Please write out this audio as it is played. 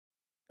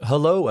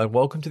Hello, and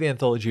welcome to the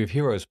Anthology of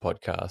Heroes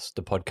podcast,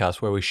 the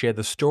podcast where we share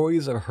the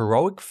stories of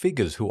heroic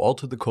figures who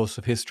altered the course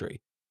of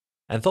history.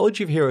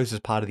 Anthology of Heroes is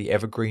part of the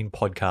Evergreen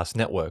Podcast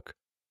Network.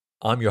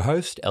 I'm your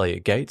host,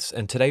 Elliot Gates,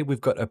 and today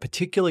we've got a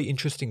particularly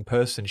interesting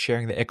person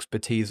sharing their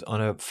expertise on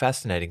a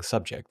fascinating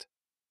subject.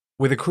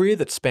 With a career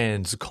that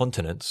spans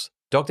continents,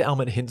 Dr.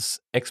 Almut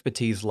Hintze's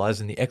expertise lies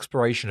in the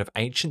exploration of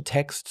ancient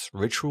texts,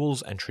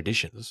 rituals, and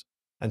traditions.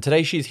 And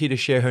today she's here to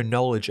share her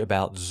knowledge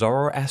about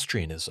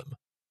Zoroastrianism.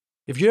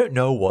 If you don't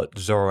know what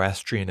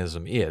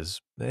Zoroastrianism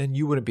is, then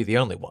you wouldn't be the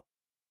only one.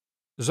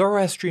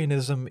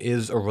 Zoroastrianism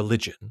is a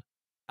religion.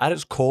 At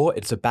its core,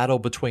 it's a battle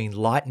between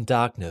light and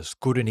darkness,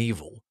 good and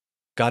evil,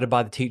 guided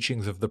by the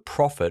teachings of the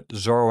prophet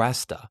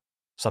Zoroaster,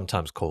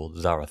 sometimes called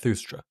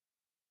Zarathustra.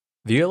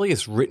 The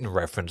earliest written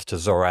reference to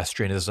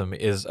Zoroastrianism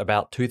is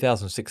about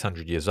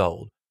 2,600 years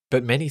old,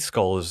 but many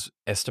scholars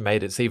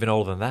estimate it's even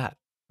older than that,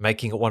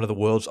 making it one of the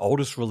world's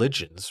oldest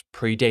religions,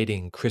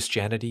 predating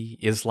Christianity,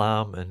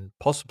 Islam, and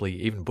possibly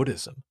even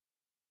Buddhism.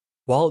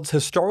 While its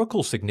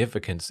historical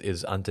significance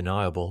is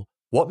undeniable,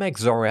 what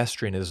makes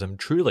Zoroastrianism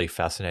truly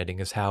fascinating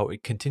is how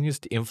it continues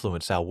to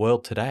influence our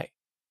world today.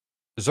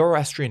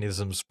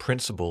 Zoroastrianism's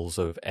principles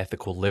of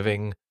ethical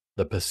living,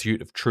 the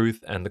pursuit of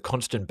truth, and the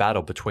constant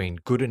battle between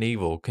good and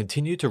evil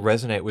continue to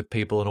resonate with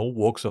people in all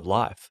walks of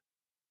life.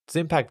 Its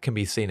impact can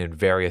be seen in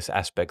various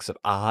aspects of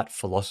art,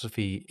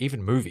 philosophy,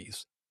 even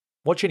movies.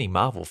 Watch any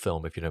Marvel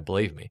film if you don't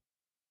believe me.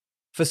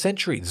 For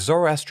centuries,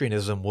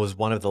 Zoroastrianism was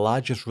one of the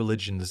largest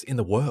religions in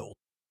the world.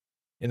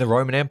 In the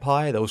Roman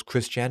Empire, there was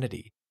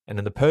Christianity, and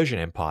in the Persian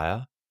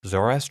Empire,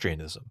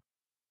 Zoroastrianism.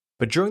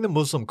 But during the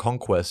Muslim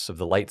conquests of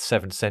the late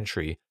 7th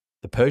century,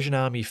 the Persian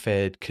army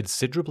fared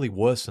considerably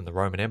worse than the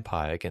Roman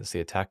Empire against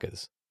the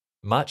attackers.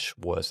 Much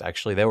worse,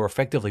 actually, they were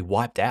effectively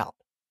wiped out.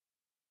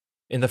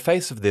 In the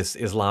face of this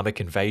Islamic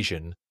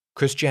invasion,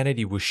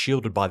 Christianity was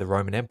shielded by the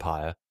Roman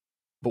Empire,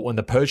 but when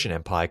the Persian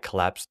Empire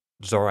collapsed,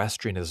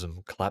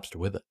 Zoroastrianism collapsed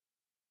with it.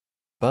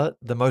 But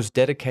the most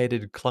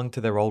dedicated clung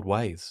to their old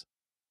ways.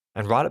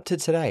 And right up to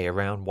today,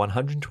 around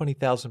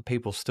 120,000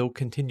 people still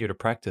continue to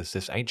practice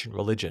this ancient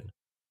religion,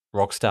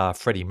 rock star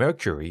Freddie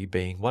Mercury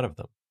being one of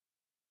them.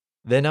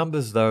 Their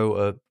numbers,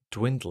 though, are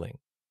dwindling.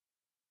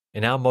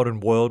 In our modern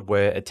world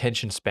where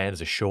attention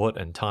spans are short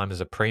and time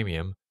is a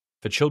premium,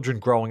 for children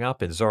growing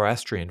up in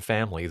Zoroastrian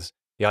families,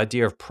 the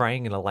idea of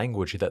praying in a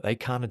language that they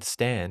can't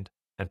understand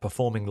and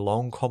performing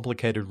long,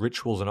 complicated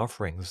rituals and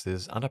offerings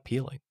is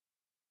unappealing.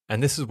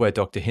 And this is where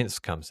Dr.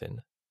 Hintze comes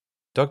in.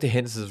 Dr.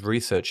 Hintze's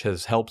research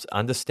has helped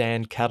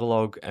understand,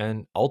 catalogue,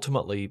 and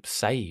ultimately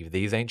save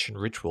these ancient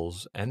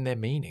rituals and their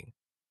meaning.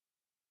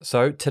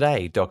 So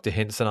today, Dr.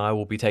 Hintze and I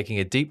will be taking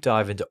a deep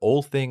dive into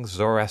all things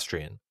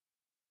Zoroastrian.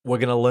 We're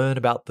going to learn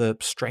about the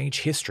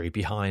strange history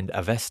behind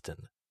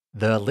Avestan,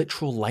 the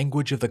literal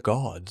language of the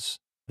gods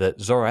that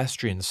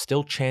Zoroastrians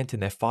still chant in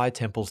their fire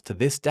temples to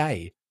this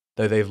day,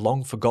 though they've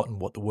long forgotten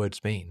what the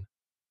words mean.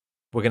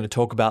 We're going to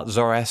talk about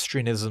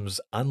Zoroastrianism's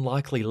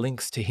unlikely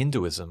links to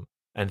Hinduism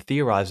and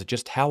theorize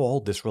just how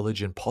old this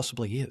religion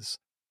possibly is.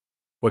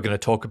 We're going to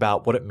talk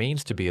about what it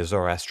means to be a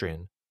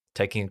Zoroastrian,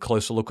 taking a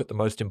closer look at the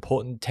most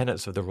important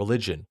tenets of the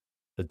religion,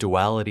 the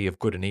duality of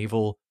good and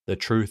evil, the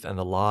truth and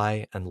the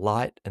lie, and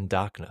light and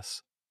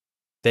darkness.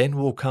 Then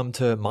we'll come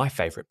to my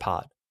favorite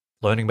part,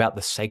 learning about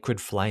the sacred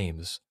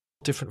flames,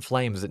 different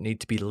flames that need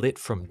to be lit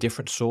from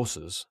different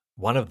sources,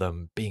 one of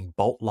them being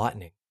bolt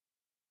lightning.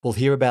 We'll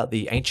hear about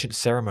the ancient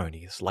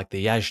ceremonies like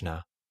the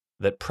yajna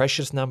that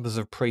precious numbers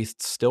of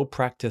priests still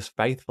practice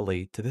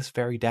faithfully to this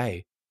very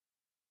day.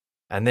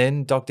 And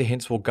then Dr.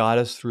 Hintze will guide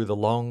us through the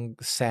long,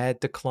 sad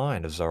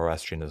decline of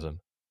Zoroastrianism.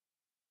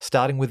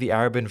 Starting with the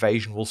Arab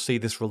invasion, we'll see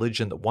this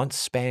religion that once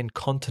spanned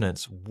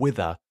continents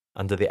wither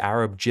under the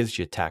Arab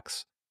jizya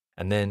tax,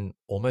 and then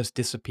almost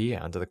disappear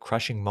under the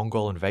crushing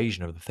Mongol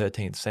invasion of the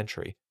 13th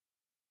century.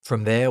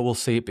 From there, we'll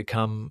see it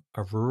become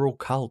a rural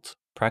cult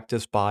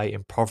practiced by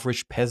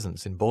impoverished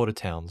peasants in border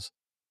towns,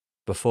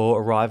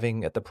 before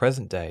arriving at the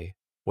present day,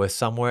 where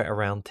somewhere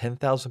around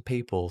 10,000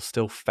 people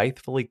still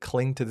faithfully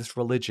cling to this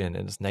religion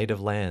in its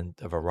native land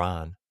of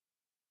Iran.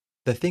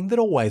 The thing that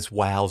always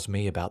wows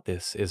me about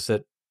this is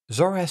that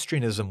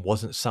Zoroastrianism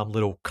wasn't some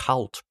little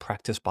cult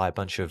practiced by a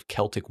bunch of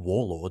Celtic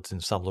warlords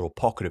in some little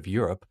pocket of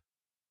Europe.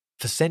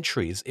 For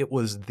centuries, it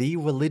was the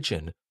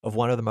religion of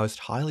one of the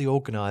most highly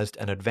organized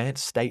and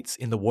advanced states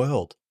in the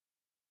world.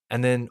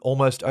 And then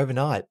almost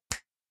overnight,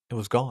 it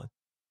was gone.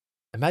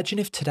 Imagine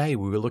if today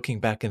we were looking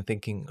back and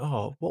thinking,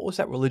 oh, what was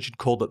that religion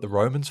called that the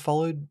Romans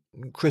followed?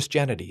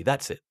 Christianity,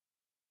 that's it.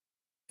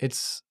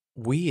 It's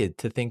weird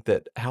to think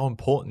that how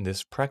important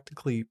this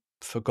practically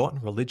forgotten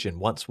religion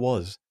once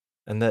was,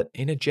 and that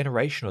in a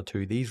generation or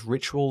two, these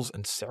rituals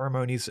and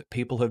ceremonies that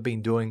people have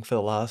been doing for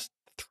the last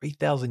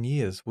 3,000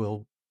 years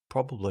will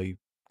probably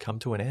come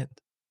to an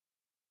end.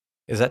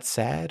 Is that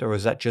sad, or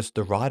is that just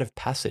the rite of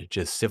passage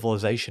as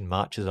civilization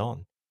marches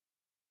on?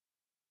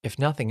 If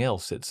nothing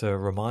else, it's a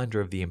reminder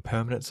of the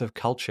impermanence of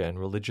culture and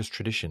religious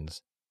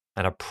traditions,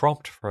 and a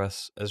prompt for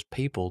us as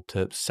people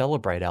to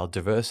celebrate our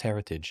diverse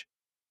heritage.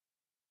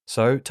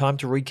 So, time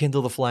to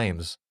rekindle the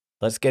flames.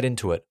 Let's get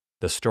into it.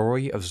 The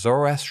story of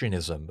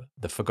Zoroastrianism,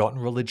 the forgotten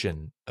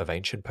religion of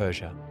ancient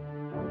Persia.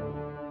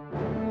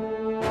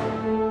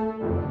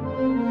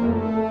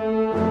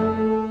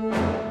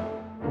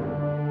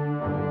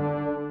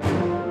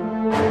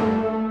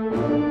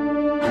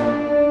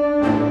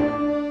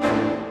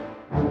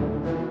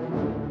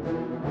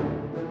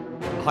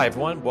 Hi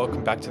everyone,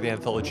 welcome back to the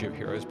Anthology of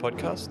Heroes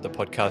podcast, the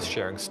podcast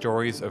sharing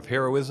stories of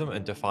heroism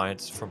and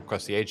defiance from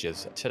across the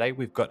ages. Today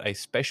we've got a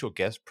special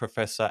guest,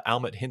 Professor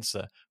Almut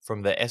Hintze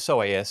from the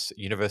SOAS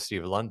University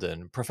of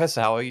London.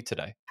 Professor, how are you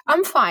today?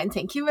 I'm fine,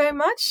 thank you very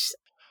much.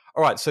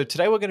 All right, so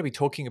today we're going to be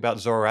talking about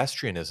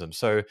Zoroastrianism.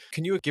 So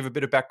can you give a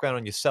bit of background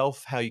on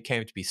yourself, how you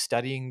came to be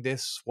studying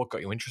this, what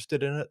got you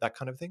interested in it, that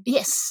kind of thing?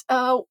 Yes,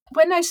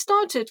 when I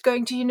started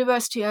going to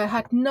university, I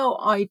had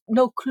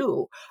no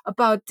clue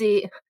about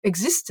the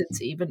existence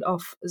even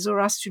of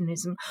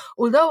Zoroastrianism.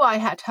 Although I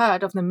had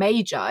heard of the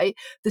Magi,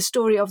 the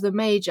story of the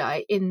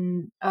Magi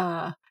in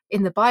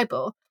the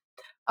Bible,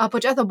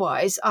 but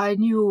otherwise I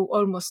knew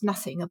almost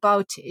nothing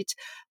about it.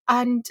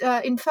 And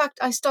in fact,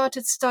 I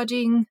started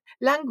studying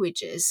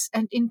languages,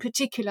 and in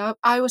particular,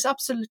 I was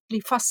absolutely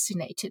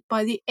fascinated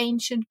by the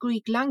ancient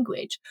Greek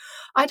language.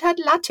 I'd had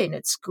Latin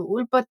at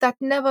school, but that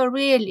never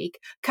really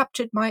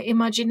captured my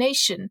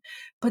imagination.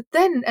 But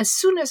then, as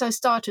soon as I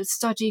started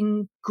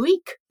studying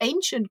Greek,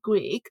 ancient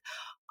Greek,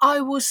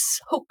 I was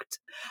hooked.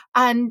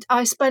 And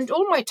I spent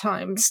all my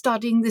time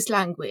studying this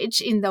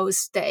language in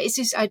those days,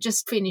 as I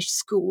just finished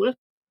school.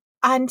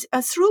 And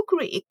through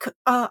Greek,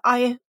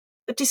 I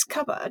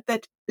discovered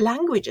that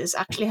languages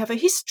actually have a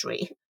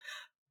history,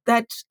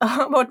 that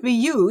what we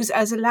use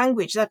as a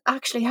language that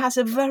actually has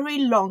a very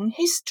long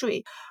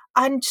history.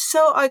 And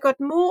so I got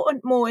more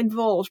and more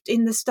involved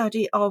in the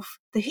study of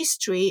the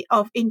history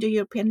of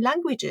Indo-European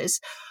languages,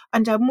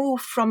 and I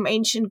moved from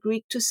ancient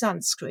Greek to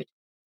Sanskrit.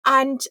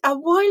 And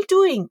while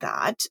doing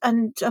that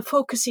and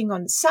focusing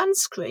on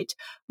Sanskrit,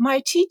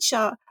 my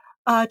teacher,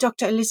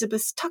 Dr.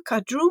 Elizabeth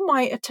Tucker, drew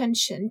my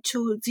attention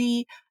to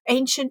the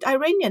ancient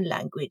Iranian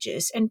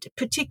languages, and in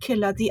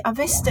particular the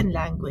Avestan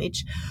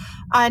language.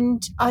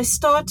 And I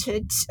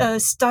started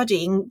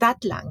studying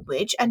that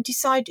language and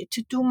decided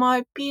to do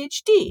my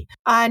PhD.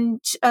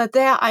 And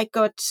there I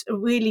got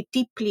really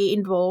deeply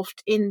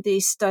involved in the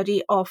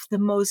study of the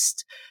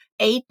most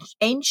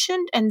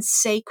ancient and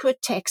sacred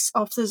texts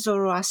of the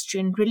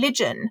Zoroastrian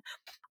religion.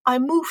 I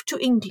moved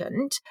to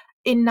England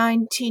in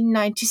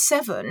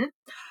 1997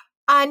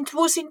 and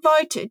was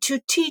invited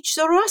to teach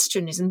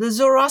Zoroastrianism, the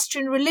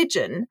Zoroastrian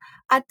religion,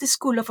 at the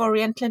School of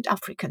Oriental and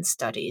African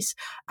Studies.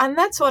 And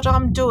that's what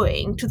I'm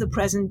doing to the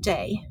present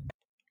day.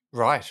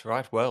 Right.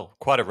 Well,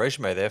 quite a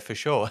resume there for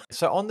sure.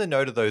 So, on the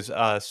note of those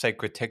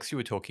sacred texts you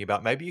were talking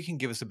about, maybe you can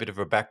give us a bit of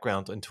a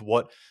background into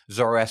what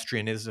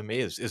Zoroastrianism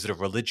is. Is it a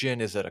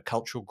religion? Is it a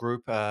cultural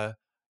group?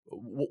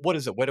 What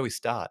is it? Where do we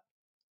start?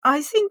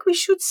 I think we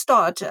should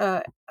start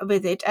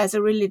with it as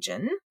a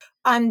religion.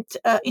 And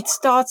it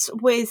starts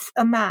with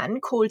a man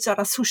called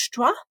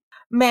Zarathustra.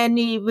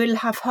 Many will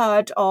have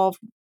heard of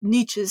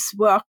Nietzsche's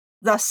work,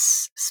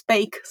 Thus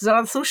Spake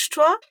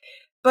Zarathustra.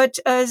 But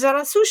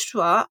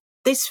Zarathustra,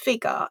 this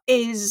figure,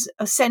 is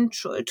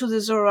central to the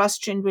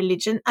Zoroastrian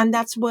religion, and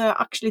that's where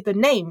actually the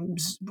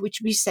names, which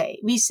we say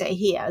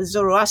here,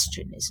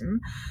 Zoroastrianism,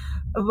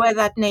 where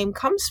that name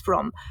comes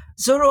from.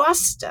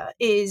 Zoroaster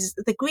is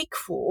the Greek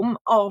form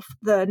of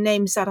the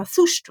name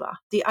Zarathustra.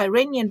 The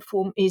Iranian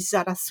form is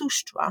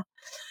Zarathustra.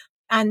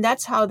 And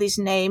that's how this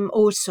name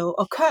also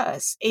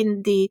occurs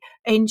in the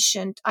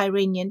ancient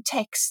Iranian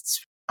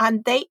texts.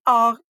 And they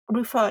are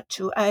referred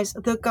to as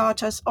the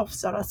Gathas of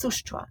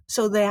Zarathustra.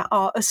 So they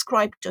are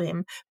ascribed to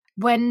him.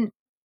 When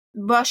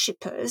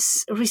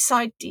worshippers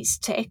recite these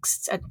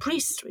texts and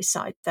priests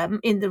recite them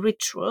in the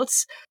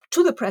rituals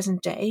to the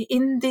present day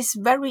in this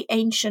very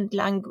ancient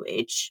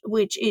language,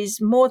 which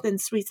is more than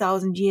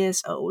 3,000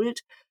 years old,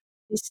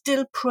 they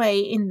still pray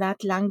in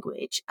that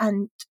language,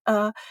 and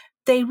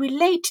they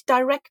relate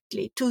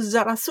directly to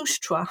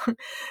Zarathustra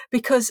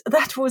because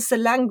that was the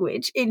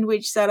language in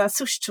which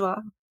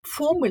Zarathustra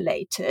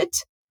formulated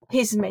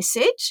his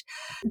message.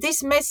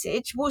 This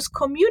message was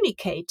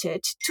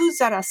communicated to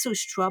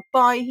Zarathustra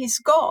by his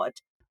god,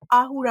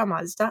 Ahura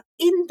Mazda,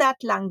 in that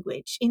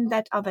language, in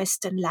that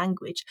Avestan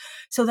language.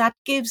 So that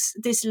gives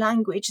this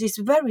language this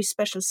very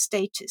special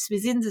status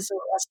within the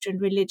Zoroastrian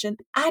religion.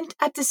 And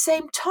at the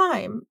same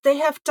time, they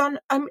have done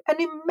an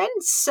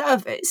immense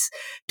service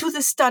to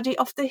the study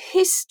of the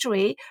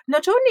history,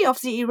 not only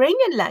of the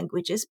Iranian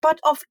languages, but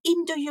of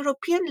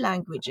Indo-European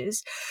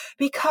languages,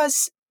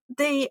 because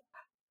the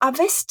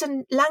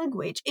Avestan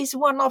language is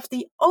one of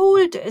the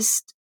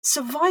oldest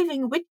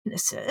surviving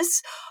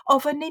witnesses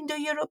of an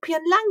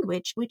Indo-European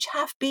language, which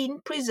have been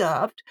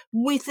preserved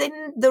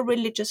within the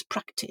religious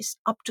practice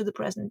up to the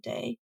present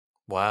day.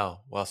 Wow.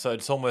 Well, so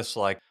it's almost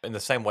like in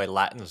the same way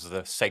Latin is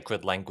the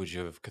sacred language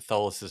of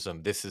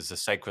Catholicism, this is a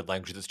sacred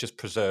language that's just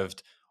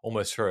preserved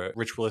almost for a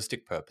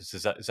ritualistic purpose.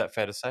 Is that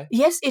fair to say?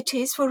 Yes, it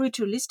is for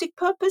ritualistic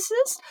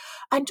purposes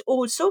and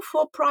also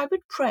for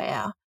private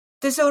prayer.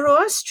 The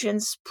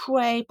Zoroastrians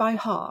pray by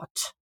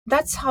heart.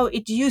 That's how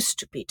it used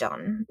to be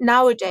done.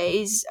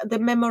 Nowadays, the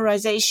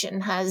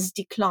memorization has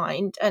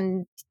declined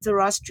and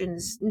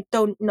Zoroastrians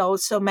don't know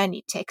so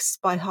many texts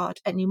by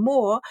heart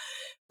anymore.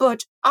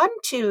 But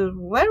until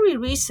very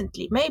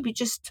recently, maybe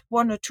just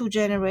 1 or 2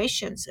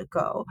 generations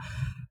ago,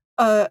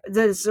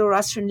 the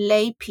Zoroastrian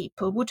lay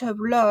people would have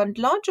learned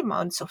large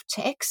amounts of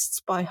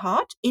texts by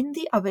heart in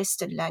the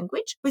Avestan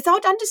language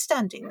without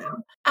understanding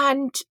them.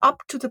 And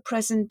up to the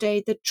present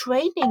day, the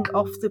training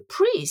of the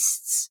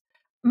priests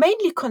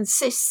mainly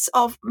consists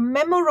of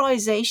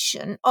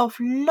memorization of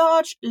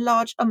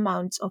large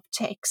amounts of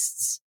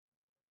texts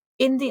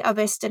in the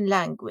Avestan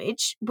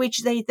language, which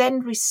they then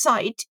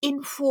recite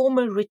in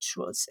formal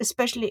rituals,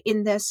 especially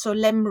in their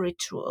solemn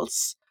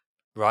rituals.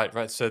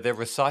 Right. So they're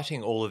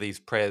reciting all of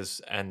these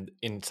prayers, and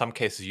in some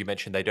cases, you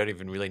mentioned they don't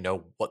even really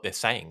know what they're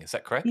saying. Is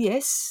that correct?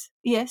 Yes,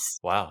 yes.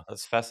 Wow,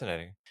 that's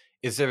fascinating.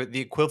 Is there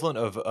the equivalent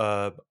of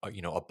a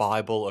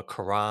Bible, a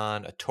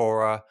Quran, a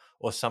Torah,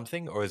 or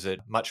something, or is it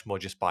much more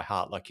just by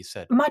heart, like you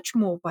said? Much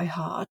more by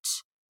heart.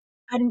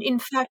 And in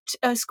fact,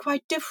 is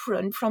quite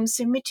different from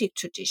Semitic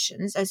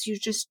traditions, as you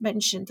just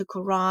mentioned, the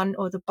Quran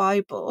or the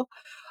Bible,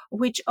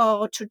 which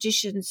are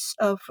traditions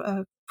of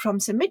from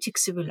Semitic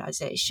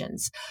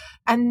civilizations.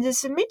 And the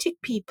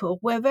Semitic people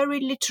were very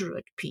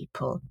literate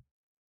people.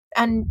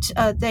 And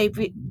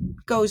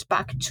goes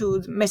back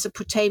to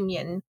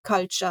Mesopotamian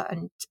culture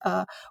and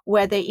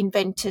where they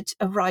invented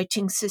a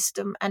writing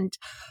system, and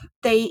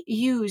they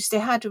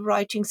had a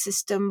writing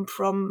system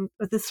from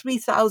the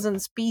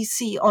 3000s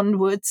BC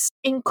onwards.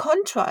 In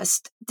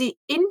contrast, the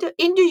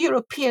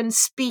Indo-European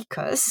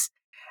speakers,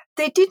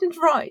 they didn't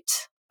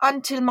write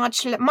until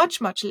much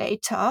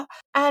later,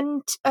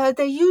 and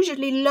they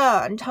usually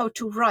learned how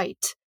to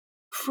write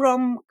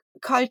from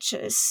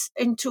cultures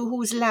into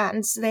whose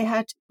lands they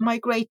had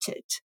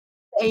migrated.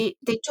 They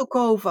took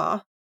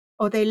over,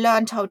 or they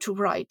learned how to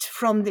write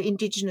from the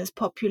indigenous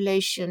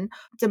population,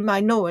 the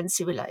Minoan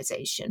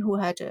civilization, who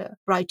had a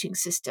writing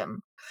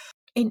system.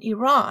 In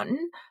Iran,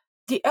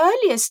 the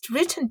earliest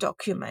written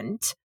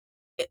document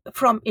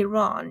from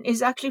Iran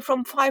is actually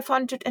from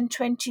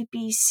 520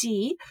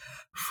 BC,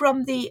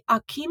 from the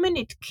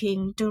Achaemenid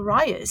king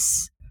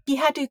Darius. He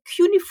had a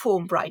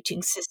cuneiform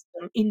writing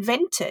system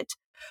invented,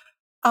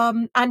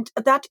 and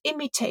that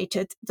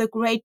imitated the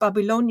great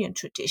Babylonian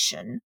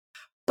tradition.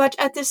 But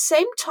at the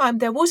same time,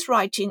 there was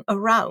writing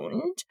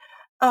around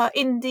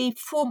in the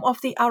form of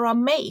the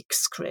Aramaic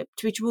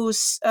script, which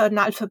was an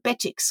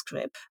alphabetic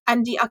script.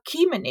 And the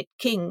Achaemenid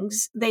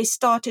kings, they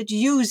started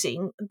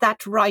using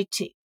that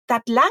writing,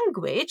 that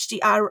language,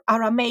 the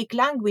Aramaic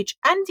language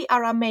and the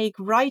Aramaic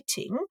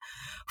writing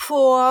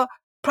for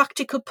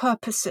practical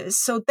purposes.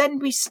 So then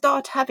we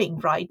start having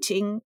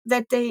writing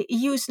that they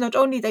use not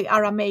only the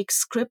Aramaic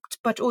script,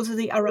 but also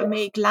the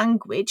Aramaic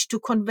language to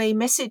convey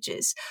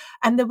messages.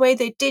 And the way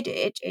they did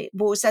it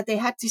was that they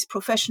had these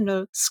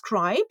professional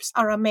scribes,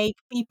 Aramaic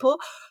people.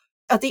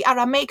 The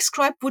Aramaic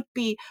scribe would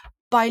be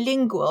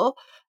bilingual,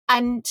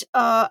 and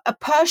a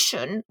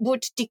Persian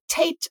would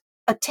dictate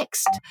a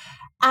text,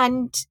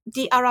 and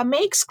the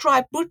Aramaic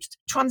scribe would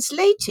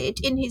translate it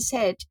in his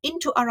head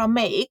into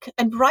Aramaic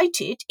and write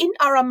it in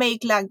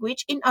Aramaic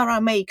language, in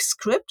Aramaic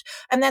script,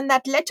 and then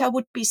that letter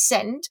would be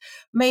sent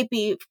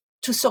maybe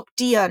to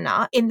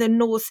Sogdiana in the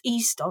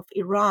northeast of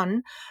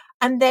Iran,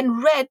 and then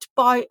read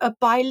by a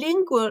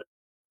bilingual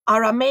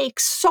Aramaic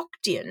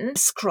Sogdian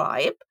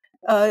scribe,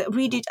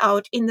 read it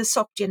out in the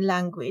Sogdian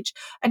language.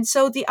 And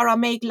so the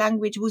Aramaic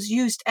language was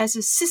used as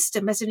a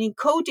system, as an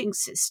encoding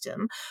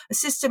system, a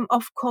system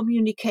of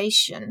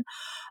communication.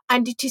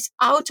 And it is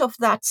out of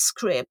that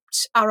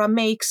script,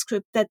 Aramaic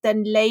script, that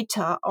then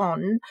later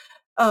on,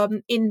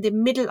 in the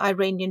Middle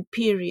Iranian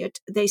period,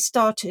 they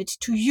started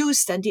to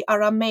use then the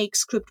Aramaic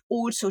script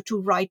also to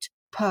write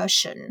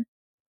Persian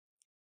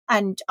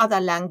and other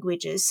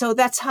languages. So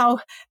that's how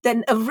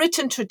then a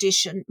written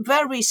tradition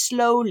very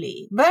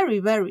slowly,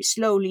 very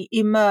slowly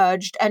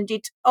emerged. And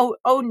it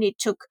only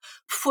took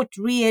foot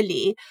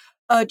really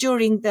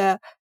during the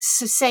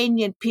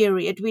Sasanian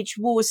period, which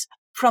was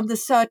from the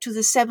 3rd to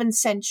the 7th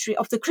century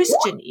of the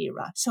Christian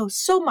era.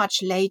 So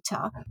much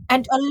later.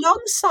 And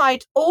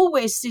alongside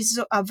always this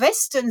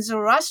Western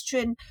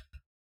Zoroastrian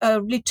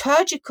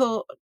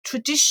liturgical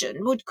tradition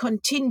would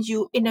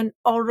continue in an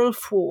oral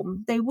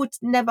form. They would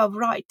never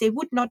write. They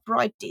would not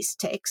write these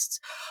texts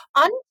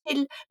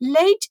until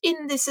late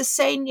in the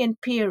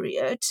Sasanian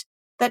period.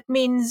 That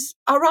means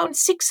around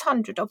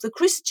 600 of the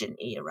Christian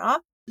era.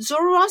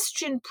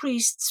 Zoroastrian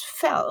priests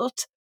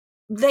felt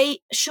they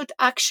should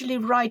actually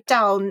write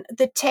down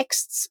the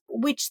texts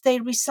which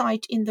they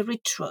recite in the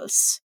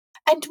rituals.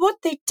 And what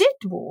they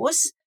did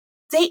was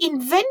they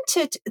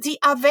invented the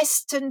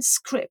Avestan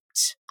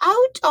script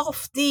out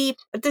of the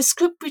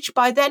script which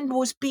by then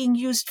was being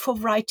used for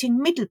writing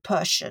Middle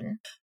Persian.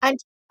 And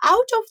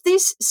out of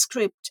this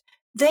script,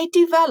 they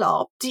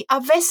developed the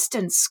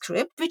Avestan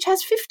script, which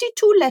has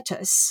 52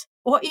 letters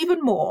or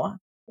even more.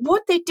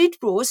 What they did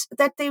was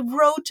that they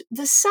wrote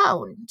the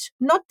sound,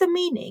 not the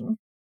meaning.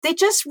 They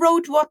just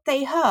wrote what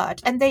they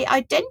heard, and they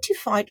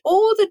identified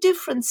all the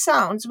different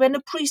sounds when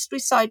a priest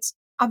recites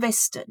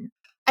Avestan.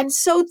 And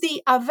so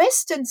the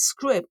Avestan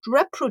script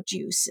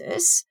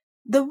reproduces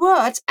the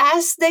words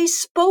as they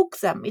spoke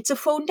them. It's a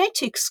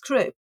phonetic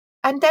script.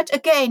 And that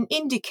again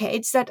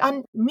indicates that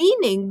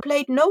meaning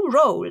played no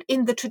role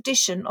in the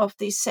tradition of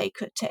these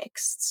sacred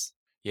texts.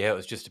 Yeah, it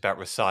was just about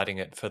reciting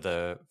it for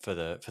the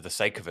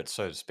sake of it,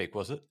 so to speak,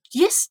 was it?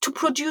 Yes, to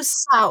produce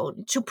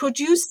sound,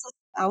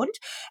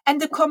 and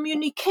the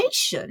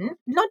communication,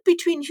 not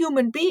between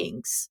human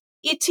beings.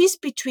 It is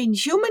between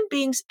human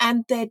beings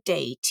and their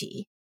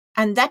deity.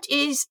 And that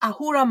is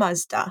Ahura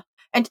Mazda.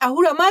 And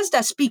Ahura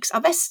Mazda speaks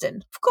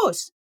Avestan, of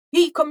course.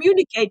 He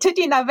communicated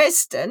in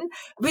Avestan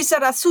with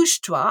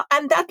Zarathustra,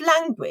 and that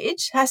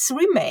language has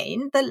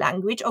remained the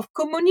language of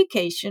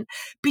communication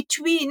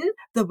between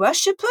the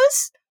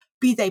worshippers,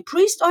 be they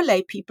priests or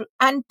lay people,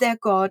 and their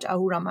god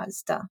Ahura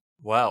Mazda.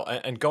 Wow,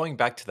 and going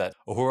back to that,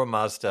 Ahura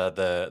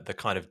Mazda, the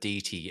kind of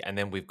deity, and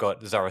then we've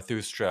got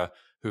Zarathustra,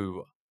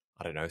 who,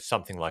 I don't know,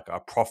 something like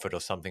a prophet or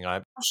something.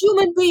 A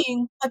human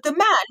being, the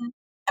man,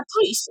 a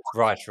priest.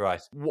 Right.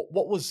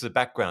 What was the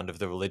background of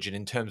the religion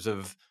in terms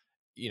of,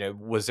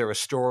 was there a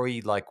story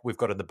like we've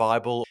got in the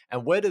Bible?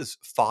 And where does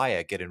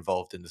fire get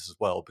involved in this as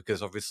well?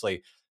 Because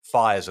obviously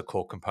fire is a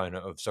core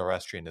component of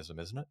Zoroastrianism,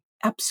 isn't it?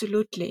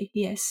 Absolutely,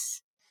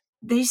 yes.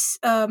 This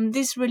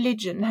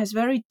religion has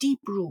very deep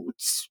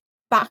roots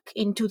back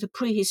into the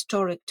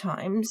prehistoric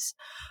times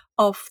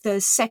of the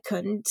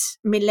second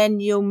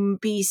millennium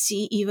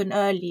BC, even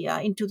earlier,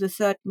 into the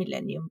third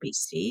millennium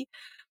BC.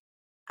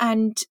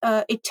 And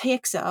it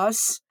takes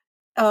us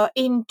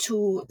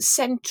into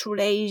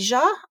Central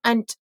Asia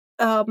and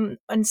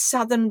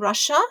southern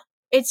Russia.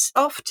 It's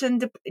often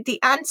the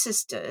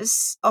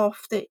ancestors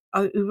of the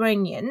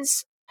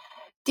Iranians.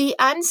 The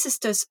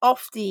ancestors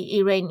of the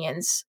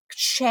Iranians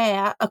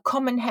share a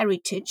common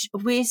heritage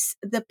with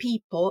the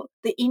people,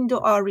 the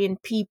Indo-Aryan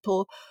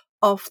people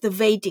of the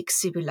Vedic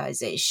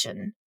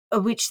civilization,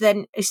 which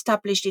then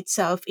established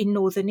itself in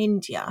northern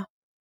India,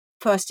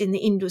 first in the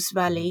Indus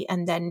Valley,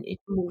 and then it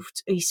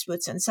moved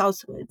eastwards and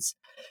southwards.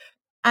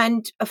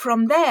 And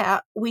from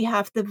there, we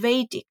have the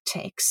Vedic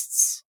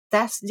texts.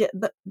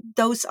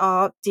 Those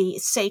are the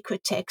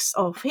sacred texts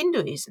of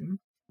Hinduism.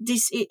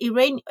 This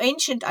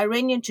ancient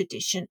Iranian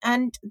tradition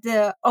and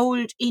the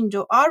old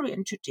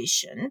Indo-Aryan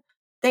tradition,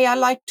 they are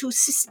like two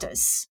sister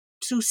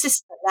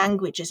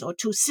languages or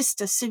two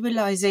sister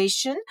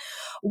civilization,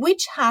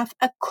 which have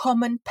a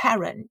common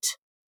parent,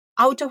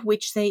 out of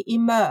which they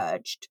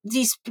emerged.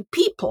 These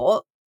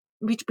people,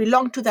 which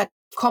belong to that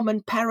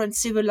common parent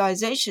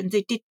civilization,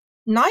 they did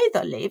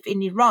neither live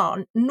in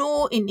Iran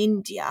nor in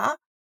India,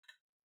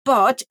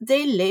 but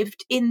they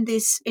lived in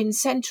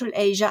Central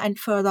Asia and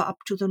further up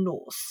to the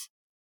north.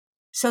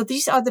 So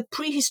these are the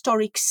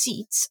prehistoric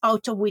seats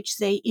out of which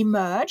they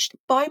emerged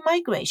by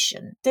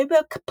migration. They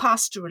were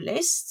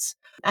pastoralists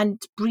and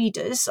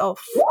breeders of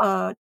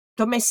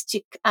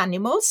domestic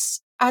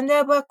animals, and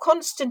they were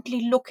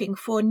constantly looking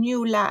for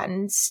new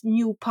lands,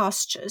 new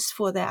pastures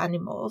for their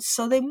animals.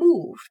 So they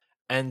moved.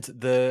 And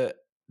the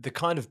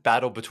kind of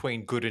battle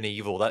between good and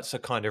evil, that's a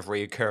kind of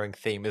reoccurring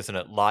theme, isn't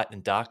it? Light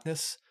and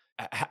darkness.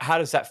 How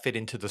does that fit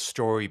into the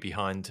story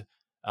behind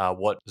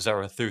what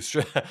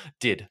Zarathustra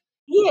did?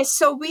 Yes,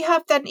 so we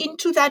have then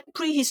into that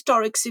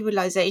prehistoric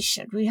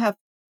civilization.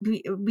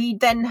 We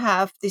then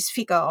have this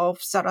figure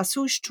of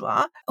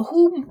Zarathustra,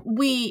 whom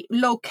we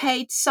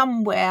locate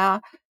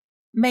somewhere,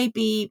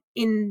 maybe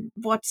in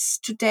what's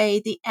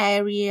today the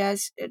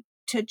areas,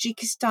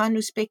 Tajikistan,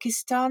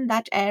 Uzbekistan,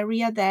 that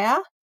area there.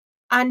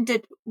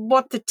 And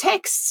what the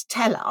texts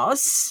tell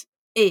us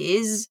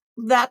is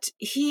that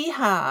he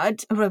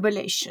had a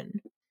revelation.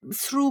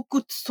 Through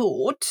good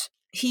thought,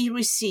 he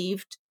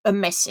received a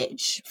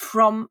message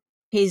from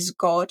his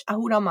god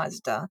Ahura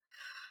Mazda.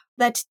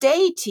 That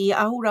deity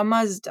Ahura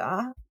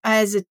Mazda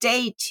as a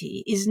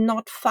deity is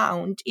not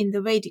found in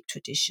the Vedic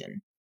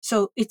tradition.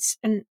 So it's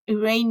an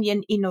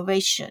Iranian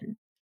innovation.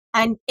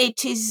 And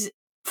it is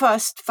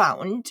first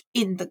found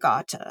in the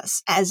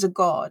Gathas as a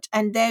god.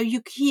 And there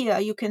you hear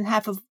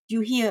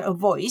a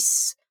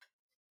voice.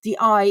 The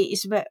eye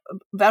is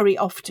very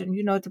often,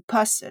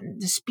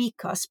 the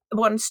speaker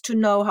wants to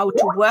know how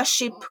to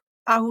worship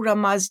Ahura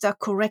Mazda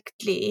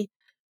correctly,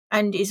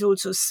 and is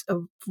also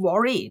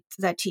worried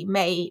that he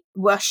may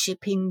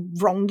worship him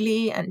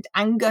wrongly and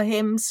anger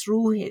him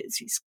through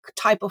his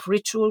type of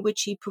ritual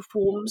which he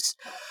performs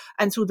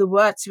and through the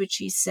words which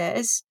he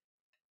says.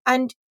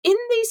 And in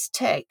these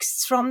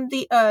texts from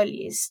the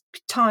earliest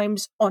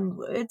times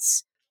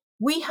onwards,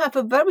 we have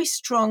a very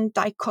strong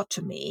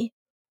dichotomy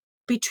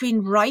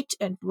between right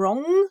and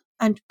wrong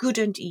and good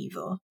and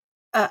evil,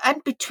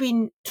 and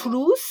between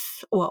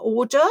truth or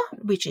order,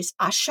 which is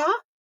Asha,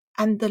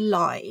 and the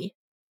lie,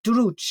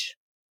 Druj.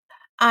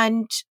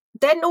 And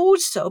then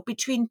also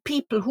between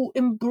people who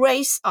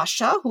embrace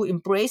Asha, who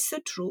embrace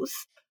the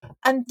truth,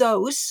 and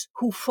those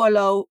who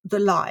follow the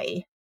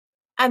lie.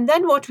 And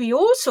then what we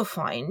also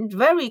find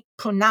very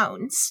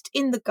pronounced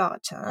in the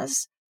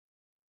Gathas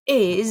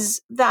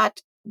is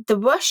that the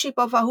worship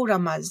of Ahura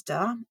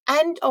Mazda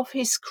and of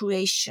his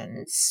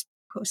creations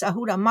because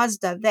Ahura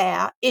Mazda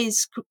there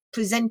is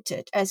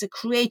presented as a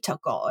creator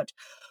god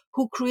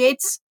who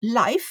creates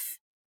life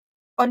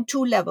on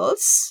two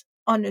levels,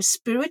 on a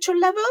spiritual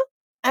level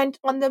and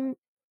on the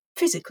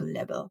physical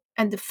level.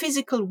 And the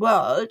physical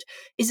world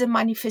is a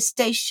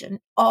manifestation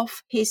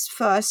of his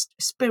first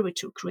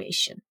spiritual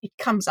creation. It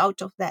comes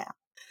out of there.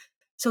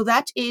 So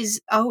that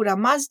is Ahura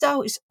Mazda,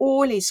 who is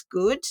all is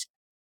good.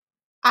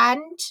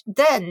 And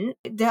then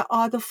there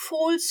are the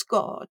false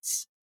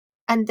gods,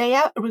 and they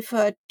are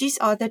referred, these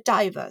are the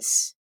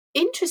divers.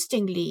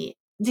 Interestingly,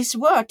 this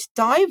word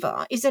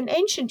diver is an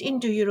ancient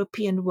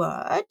Indo-European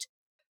word.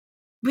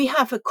 We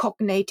have a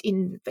cognate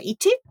in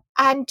Vedic,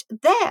 and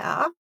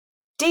there,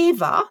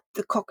 Deva,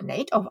 the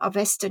cognate of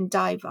Avestan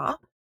diver,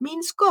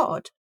 means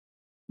God.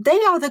 They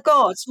are the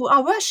gods who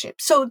are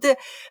worshipped. So the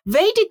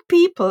Vedic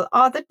people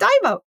are the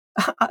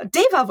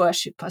Deva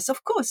worshippers,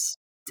 of course,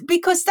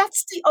 because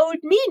that's the old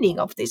meaning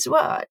of this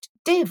word.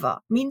 Deva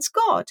means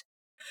God.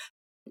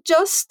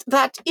 Just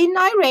that in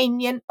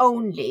Iranian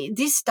only,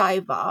 this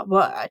Deva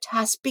word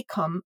has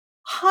become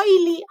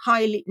highly,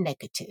 highly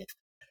negative.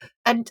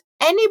 And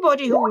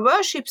anybody who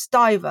worships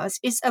divers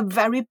is a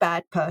very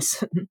bad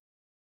person.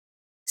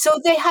 So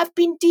they have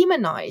been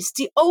demonized.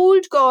 The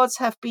old gods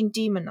have been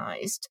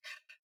demonized.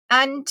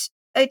 And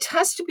it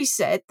has to be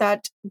said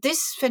that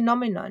this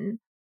phenomenon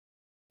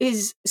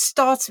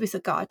starts with the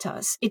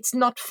Gathas. It's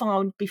not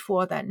found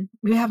before then.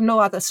 We have no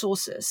other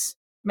sources.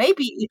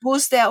 Maybe it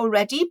was there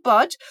already,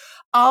 but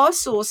our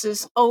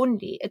sources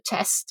only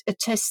attest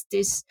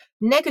this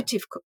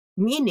negative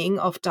meaning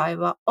of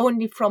diver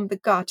only from the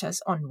Gathas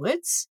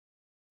onwards.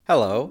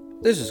 Hello,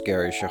 this is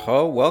Gary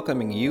Chahot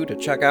welcoming you to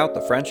check out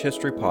the French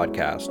History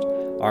Podcast.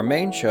 Our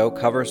main show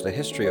covers the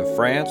history of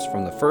France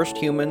from the first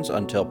humans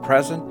until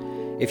present.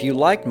 If you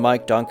liked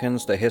Mike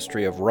Duncan's The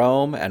History of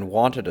Rome and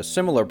wanted a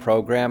similar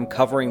program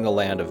covering the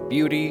land of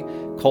beauty,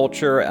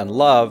 culture, and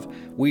love,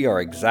 we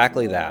are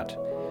exactly that.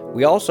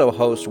 We also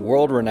host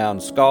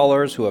world-renowned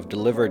scholars who have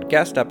delivered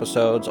guest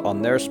episodes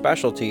on their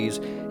specialties,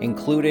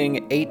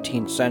 including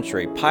 18th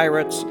century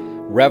pirates,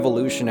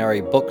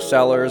 revolutionary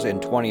booksellers in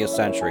 20th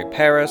century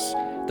Paris,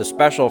 the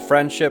special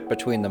friendship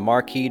between the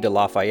Marquis de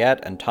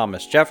Lafayette and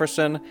Thomas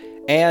Jefferson,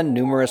 and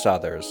numerous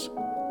others.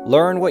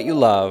 Learn what you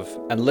love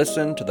and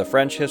listen to the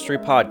French History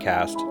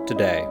Podcast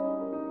today.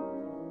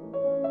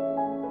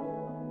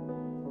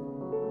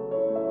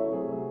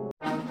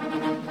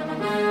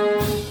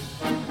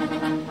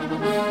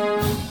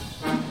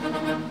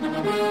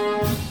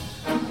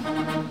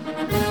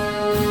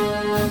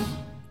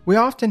 We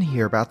often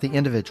hear about the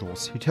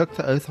individuals who took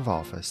the oath of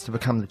office to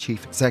become the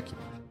chief executive.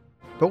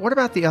 But what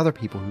about the other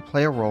people who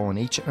play a role in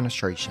each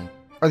administration,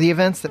 or the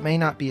events that may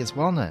not be as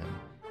well known,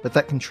 but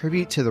that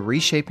contribute to the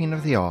reshaping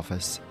of the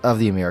office of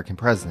the American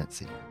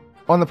presidency?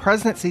 On the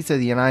presidencies of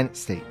the United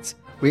States,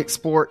 we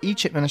explore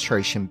each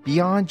administration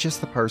beyond just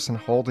the person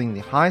holding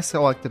the highest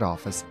elected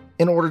office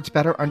in order to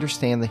better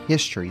understand the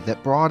history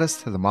that brought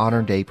us to the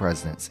modern-day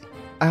presidency.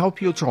 I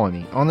hope you'll join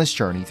me on this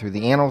journey through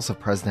the annals of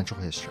presidential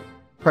history.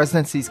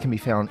 Presidencies can be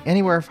found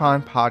anywhere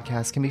fine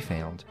podcasts can be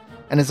found,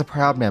 and is a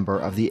proud member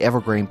of the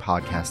Evergreen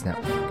Podcast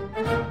Network.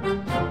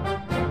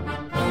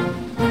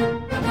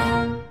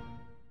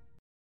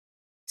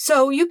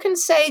 So you can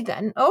say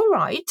then, all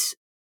right,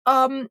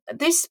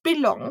 this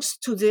belongs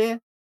to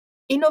the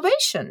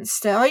innovations.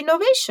 There are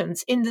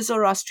innovations in the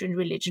Zoroastrian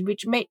religion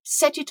which may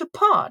set it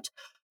apart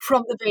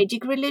from the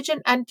Vedic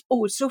religion and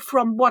also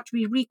from what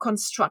we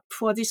reconstruct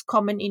for this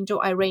common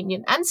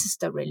Indo-Iranian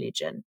ancestor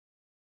religion,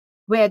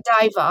 where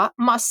Daiva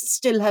must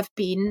still have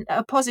been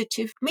a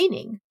positive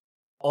meaning.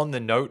 On the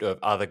note of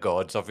other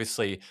gods,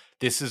 obviously,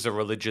 this is a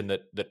religion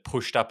that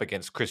pushed up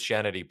against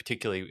Christianity,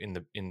 particularly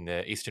in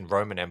the Eastern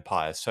Roman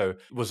Empire. So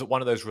was it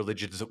one of those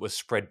religions that was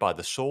spread by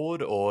the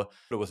sword, or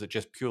was it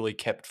just purely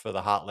kept for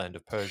the heartland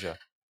of Persia?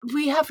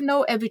 We have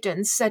no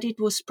evidence that it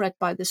was spread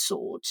by the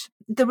sword.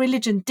 The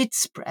religion did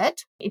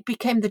spread. It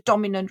became the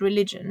dominant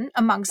religion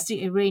amongst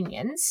the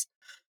Iranians.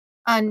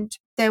 And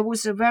there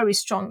was a very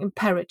strong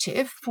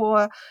imperative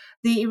for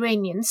the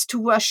Iranians to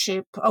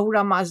worship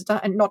Ahura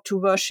Mazda and not to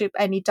worship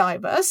any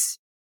divers.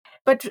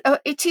 But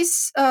it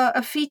is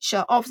a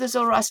feature of the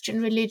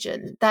Zoroastrian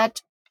religion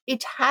that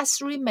it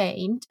has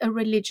remained a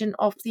religion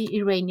of the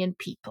Iranian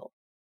people.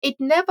 It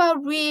never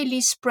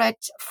really spread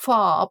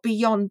far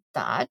beyond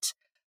that.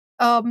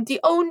 The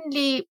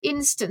only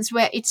instance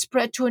where it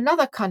spread to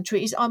another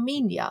country is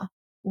Armenia,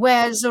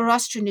 where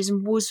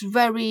Zoroastrianism was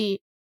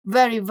very,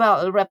 very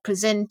well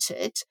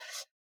represented.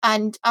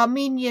 And the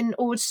Armenian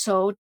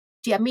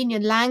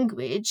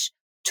language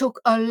took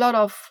a lot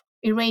of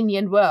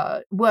Iranian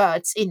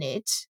words in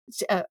it,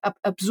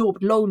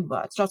 absorbed loan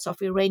words, lots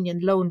of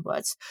Iranian loan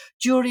words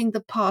during the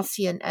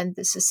Parthian and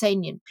the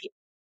Sasanian period.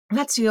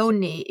 That's the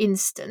only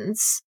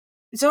instance.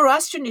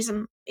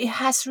 Zoroastrianism, it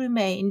has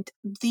remained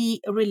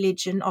the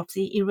religion of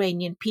the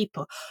Iranian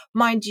people.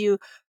 Mind you,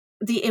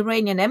 the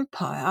Iranian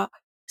Empire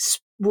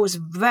was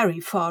very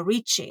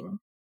far-reaching.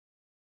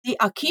 The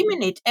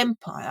Achaemenid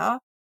Empire,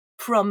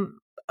 from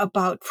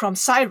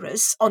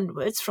Cyrus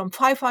onwards, from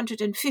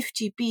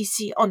 550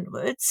 BC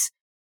onwards,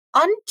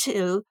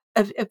 until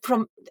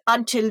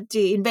until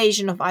the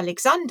invasion of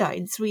Alexander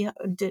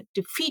the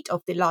defeat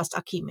of the last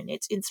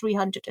Achaemenids in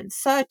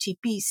 330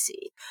 BC.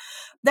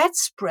 That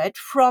spread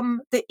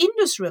from the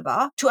Indus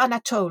River to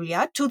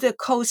Anatolia, to the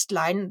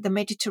coastline, the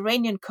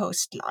Mediterranean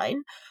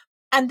coastline,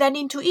 and then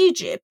into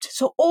Egypt.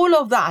 So all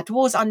of that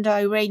was under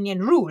Iranian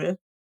rule.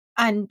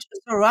 And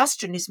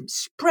Zoroastrianism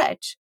spread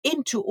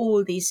into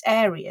all these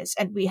areas.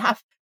 And we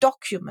have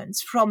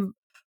documents from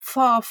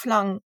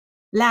far-flung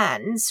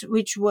lands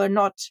which were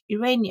not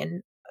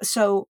Iranian.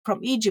 So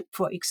from Egypt,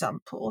 for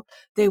example,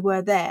 they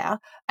were there,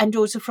 and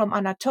also from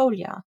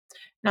Anatolia.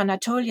 In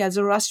Anatolia,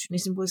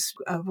 Zoroastrianism was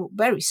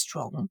very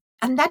strong.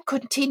 And that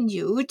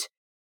continued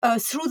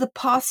through the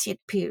Parthian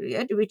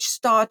period, which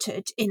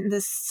started in the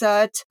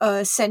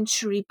 3rd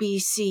century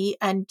BC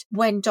and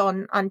went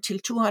on until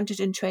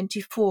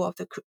 224 of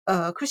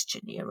the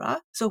Christian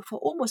era. So for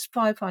almost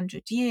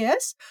 500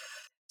 years,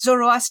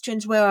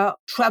 Zoroastrians were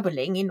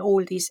traveling in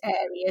all these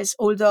areas,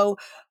 although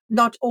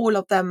not all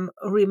of them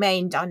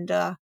remained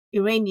under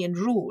Iranian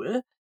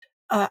rule.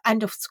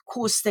 And of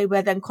course, they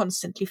were then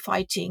constantly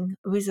fighting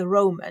with the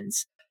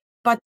Romans.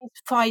 But these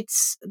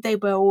fights, they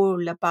were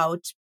all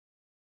about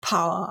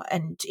power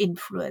and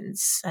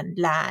influence and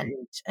land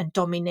and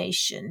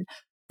domination.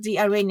 The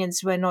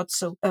Iranians were not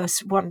so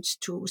want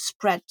to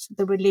spread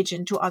the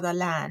religion to other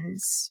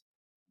lands.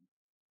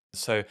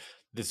 So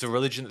there's a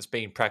religion that's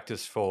been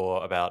practiced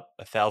for about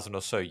 1,000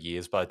 or so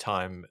years by the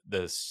time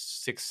the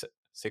 6th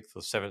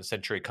or 7th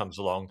century comes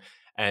along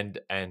and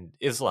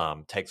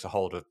Islam takes a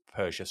hold of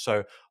Persia.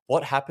 So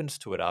what happens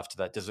to it after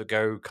that? Does it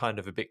go kind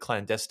of a bit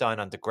clandestine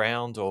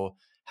underground, or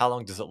how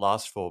long does it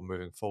last for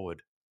moving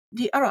forward?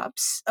 The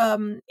Arabs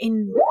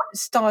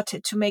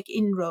started to make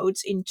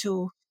inroads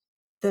into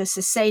the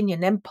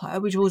Sasanian Empire,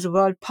 which was a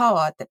world power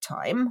at the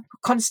time,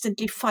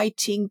 constantly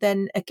fighting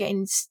then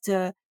against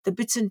the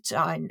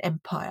Byzantine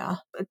Empire.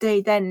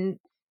 They then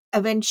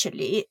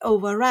eventually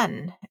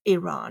overran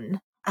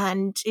Iran,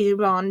 and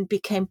Iran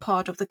became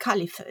part of the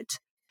Caliphate.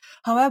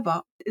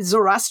 However,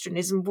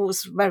 Zoroastrianism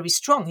was very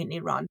strong in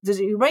Iran.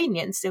 The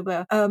Iranians, they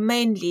were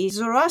mainly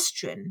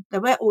Zoroastrian. There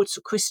were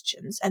also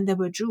Christians and there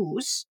were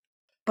Jews,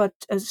 but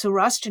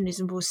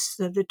Zoroastrianism was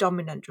the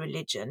dominant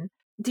religion.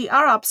 The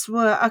Arabs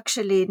were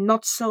actually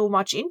not so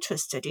much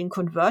interested in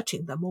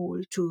converting them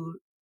all to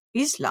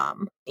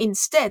Islam.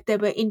 Instead, they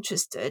were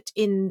interested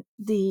in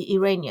the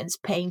Iranians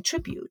paying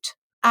tribute.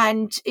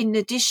 And in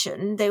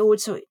addition, they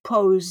also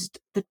imposed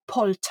the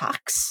poll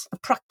tax, a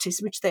practice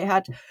which they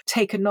had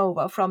taken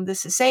over from the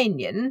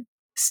Sasanian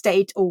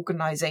state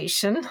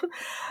organization.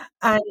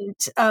 And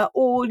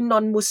all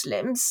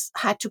non-Muslims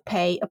had to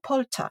pay a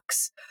poll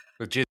tax.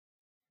 The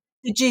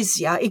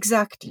jizya,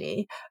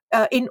 exactly,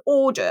 in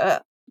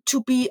order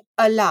to be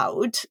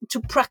allowed to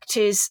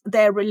practice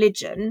their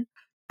religion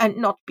and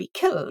not be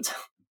killed.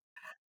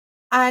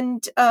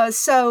 And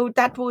so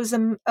that was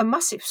a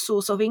massive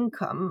source of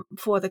income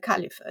for the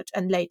Caliphate,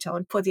 and later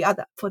on for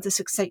the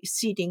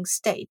succeeding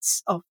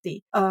states of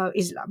the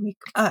Islamic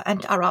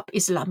and Arab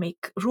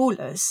Islamic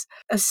rulers.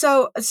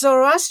 So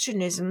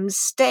Zoroastrianism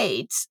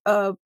remained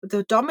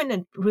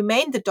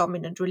the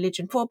dominant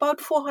religion for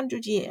about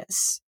 400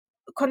 years.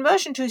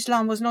 Conversion to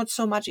Islam was not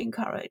so much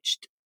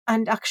encouraged.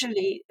 And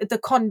actually, the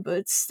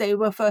converts, they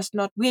were first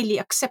not really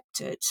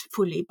accepted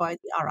fully by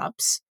the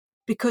Arabs,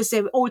 because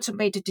they also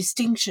made a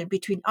distinction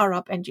between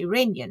Arab and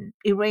Iranian.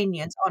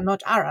 Iranians are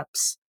not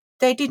Arabs.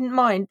 They didn't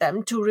mind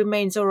them to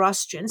remain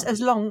Zoroastrians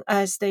as long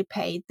as they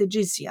paid the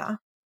jizya.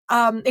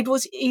 It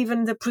was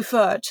even the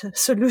preferred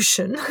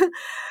solution.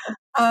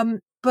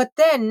 But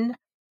then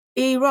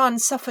Iran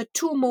suffered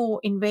 2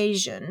 more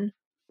invasions,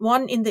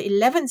 one in the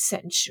 11th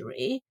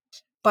century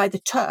by the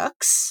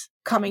Turks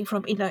coming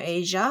from Inner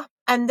Asia,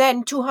 and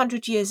then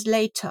 200 years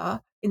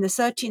later in the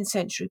 13th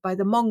century by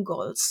the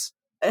Mongols.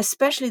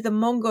 Especially the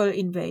Mongol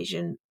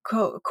invasion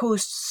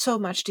caused so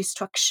much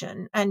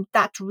destruction, and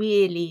that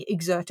really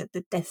exerted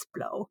the death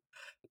blow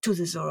to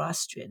the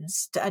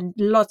Zoroastrians. And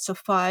lots of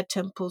fire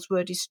temples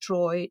were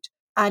destroyed,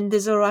 and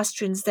the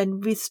Zoroastrians then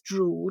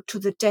withdrew to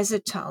the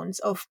desert towns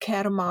of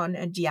Kerman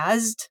and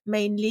Yazd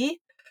mainly.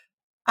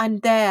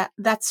 And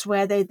that's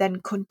where they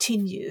then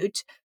continued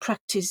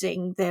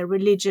practicing their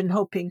religion,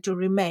 hoping to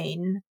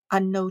remain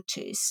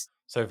unnoticed.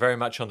 So very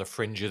much on the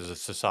fringes of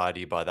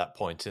society by that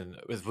point. And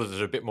was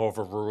it a bit more of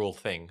a rural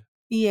thing?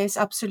 Yes,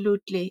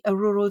 absolutely. A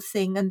rural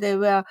thing. And they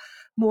were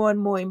more and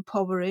more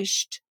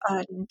impoverished.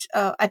 And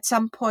at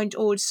some point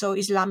also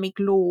Islamic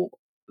law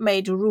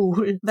made a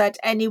rule that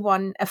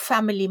a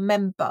family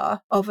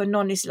member of a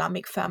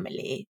non-Islamic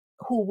family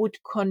who would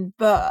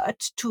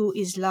convert to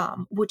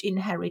Islam would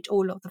inherit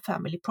all of the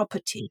family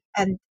property.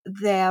 And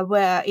there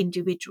were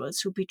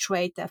individuals who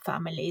betrayed their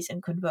families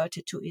and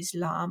converted to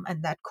Islam,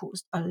 and that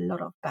caused a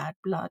lot of bad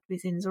blood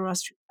within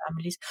Zoroastrian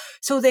families.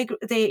 So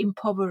they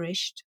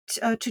impoverished.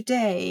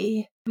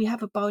 Today, we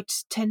have about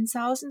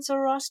 10,000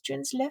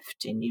 Zoroastrians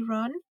left in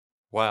Iran.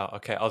 Wow.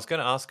 Okay. I was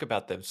going to ask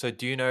about them. So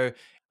do you know,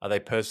 are they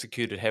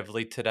persecuted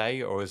heavily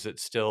today, or is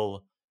it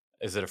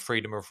a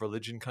freedom of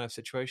religion kind of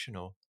situation,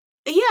 or?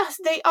 Yes,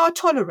 they are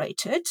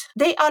tolerated.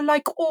 They are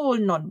like all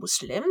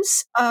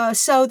non-Muslims,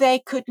 so they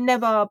could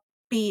never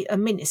be a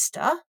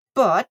minister,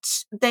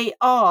 but they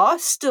are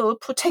still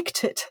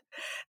protected.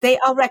 They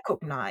are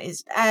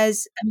recognized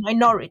as a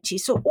minority.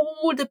 So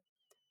all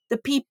the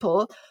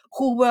people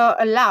who were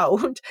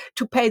allowed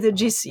to pay the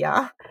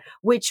jizya,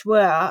 which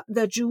were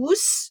the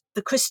Jews,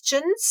 the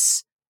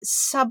Christians,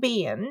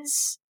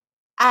 Sabaeans,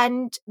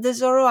 and the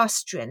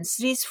Zoroastrians.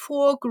 These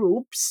four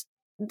groups,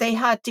 they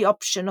had the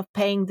option of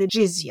paying the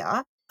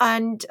jizya.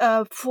 And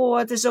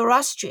for the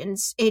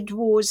Zoroastrians, it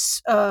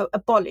was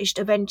abolished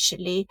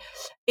eventually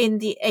in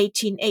the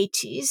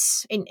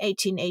 1880s, in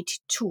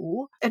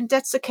 1882. And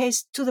that's the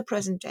case to the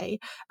present day.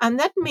 And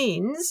that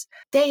means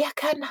they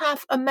can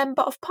have a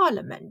member of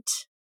parliament.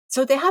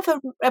 So they have a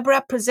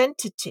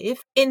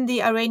representative in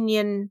the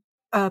Iranian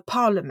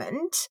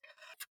parliament.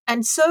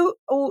 And so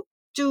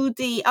do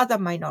the other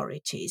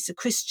minorities, the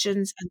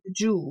Christians and the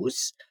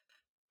Jews,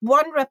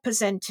 one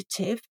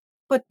representative,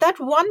 but that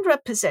one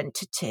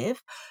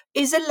representative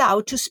is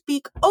allowed to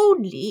speak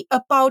only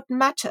about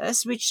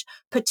matters which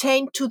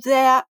pertain to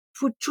the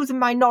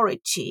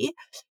minority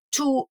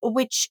to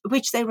which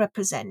they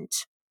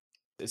represent.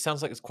 It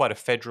sounds like it's quite a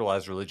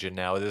federalized religion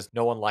now. There's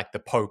no one like the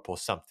Pope or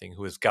something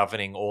who is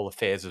governing all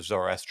affairs of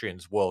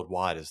Zoroastrians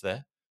worldwide, is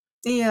there?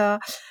 Yeah,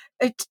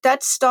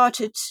 that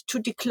started to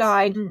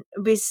decline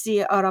with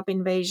the Arab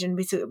invasion,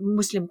 with the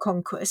Muslim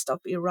conquest of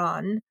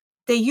Iran.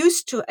 They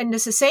used to, in the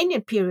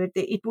Sasanian period,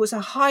 it was a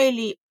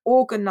highly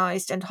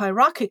organized and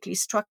hierarchically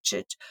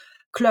structured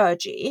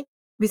clergy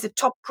with a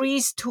top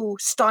priest who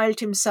styled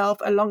himself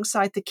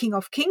alongside the King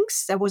of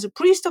Kings. There was a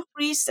priest of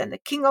priests and a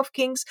King of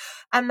Kings,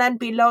 and then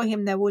below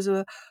him there was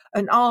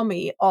an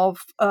army of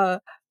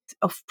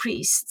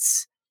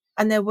priests.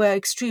 And they were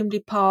extremely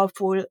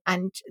powerful,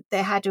 and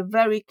they had a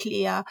very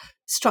clear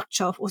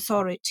structure of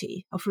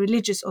authority, of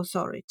religious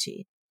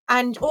authority.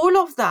 And all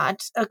of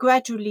that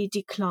gradually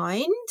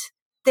declined.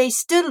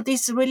 These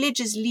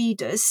religious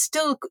leaders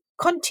still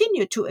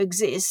continue to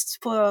exist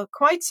for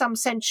quite some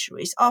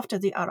centuries after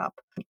the Arab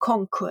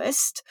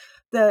conquest.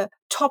 The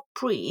top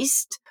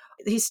priest,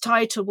 his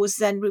title was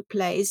then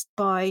replaced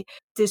by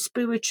the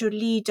spiritual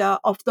leader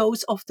of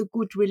those of the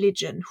good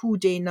religion,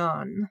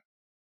 Hudenan.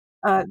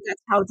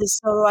 That's how the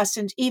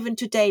Zoroastrians, even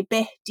today,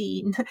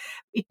 Behdin,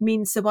 it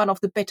means the one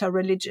of the better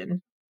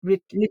religion.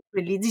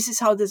 Literally, this is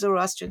how the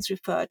Zoroastrians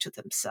refer to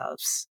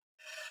themselves.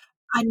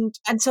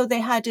 And so they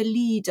had a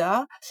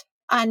leader,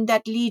 and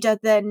that leader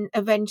then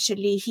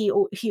eventually he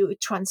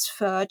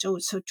transferred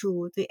also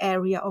to the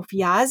area of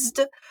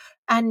Yazd,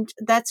 and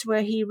that's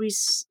where he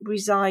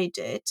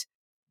resided.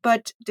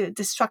 But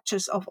the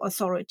structures of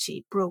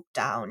authority broke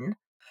down.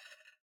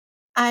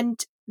 And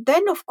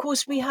then, of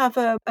course, we have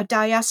a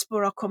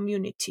diaspora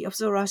community of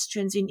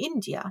Zoroastrians in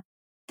India.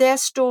 Their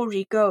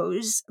story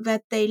goes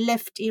that they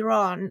left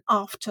Iran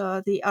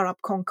after the Arab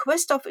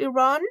conquest of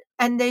Iran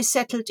and they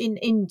settled in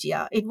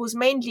India. It was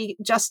mainly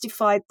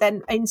justified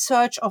then in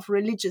search of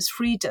religious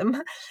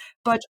freedom,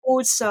 but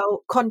also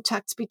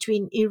contacts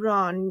between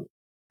Iran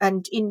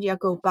and India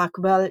go back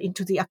well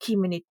into the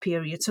Achaemenid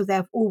period. So there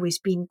have always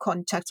been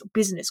contacts,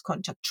 business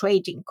contact,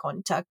 trading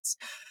contacts.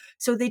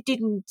 So they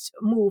didn't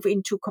move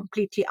into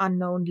completely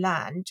unknown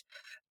land.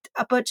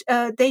 But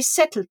they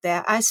settled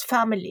there as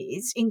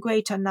families in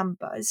greater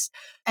numbers,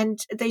 and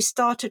they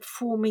started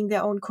forming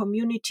their own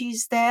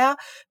communities there,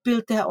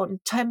 built their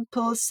own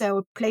temples, their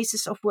own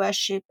places of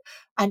worship,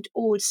 and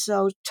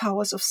also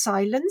towers of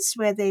silence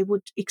where they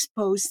would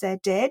expose their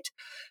dead.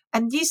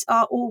 And these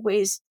are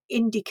always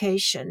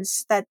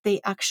indications that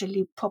they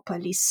actually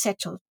properly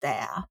settled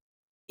there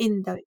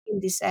in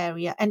this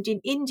area. And in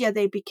India,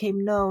 they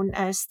became known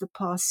as the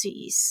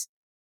Parsis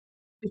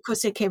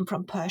because they came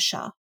from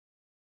Persia.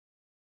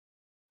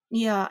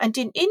 Yeah, and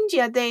in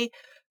India, they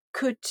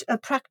could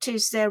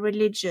practice their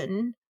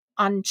religion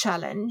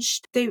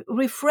unchallenged. They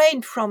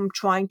refrained from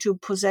trying to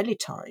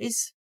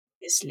proselytize,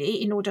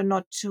 obviously, in order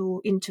not to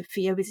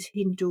interfere with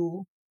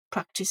Hindu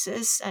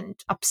practices and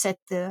upset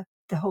the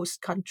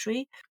host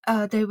country.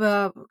 They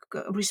were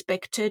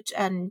respected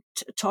and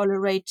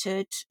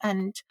tolerated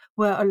and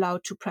were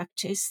allowed to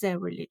practice their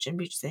religion,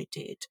 which they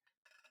did.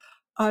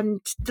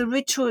 And the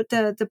ritual,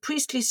 the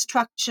priestly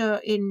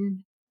structure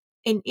in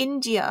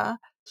India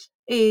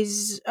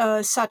is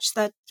such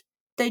that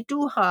they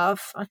do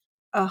have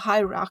a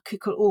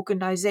hierarchical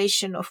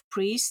organization of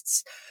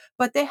priests,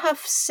 but they have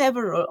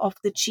several of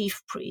the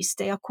chief priests.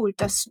 They are called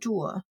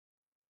dastur,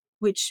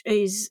 which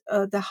is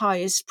the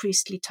highest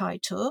priestly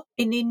title.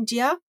 In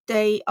India,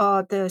 they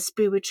are the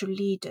spiritual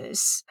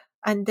leaders,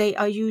 and they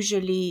are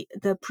usually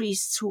the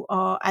priests who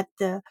are at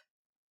the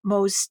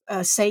most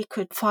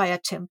sacred fire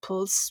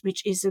temples,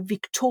 which is a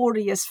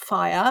victorious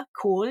fire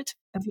called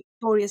a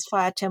victorious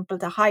fire temple,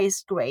 the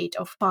highest grade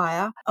of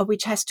fire,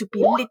 which has to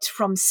be lit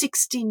from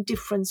 16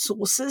 different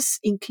sources,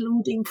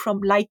 including from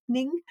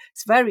lightning.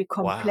 It's very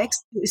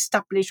complex to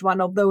establish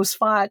one of those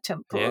fire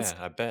temples.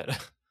 Yeah, I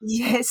bet.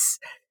 Yes.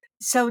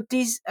 So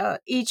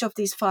each of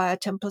these fire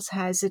temples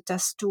has a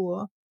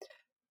dastur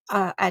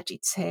at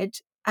its head.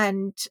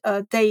 And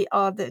they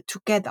are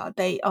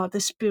the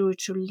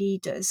spiritual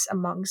leaders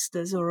amongst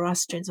the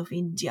Zoroastrians of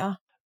India.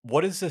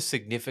 What is the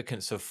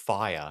significance of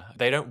fire?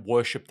 They don't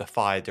worship the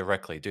fire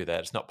directly, do they?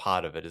 It's not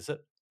part of it, is it?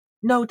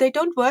 No, they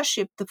don't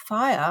worship the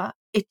fire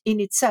in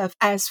itself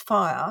as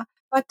fire,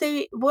 but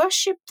they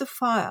worship the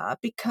fire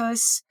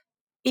because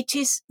it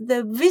is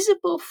the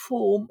visible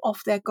form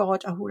of their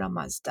god Ahura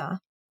Mazda.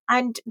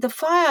 And the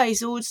fire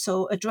is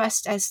also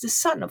addressed as the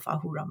son of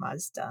Ahura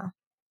Mazda.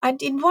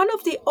 And in one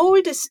of the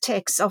oldest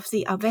texts of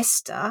the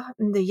Avesta,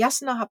 in the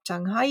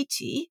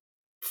Yasnahaptanghaiti,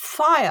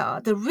 fire,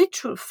 the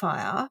ritual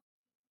fire,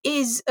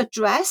 is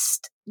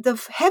addressed.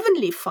 The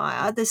heavenly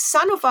fire, the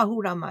son of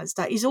Ahura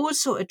Mazda, is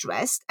also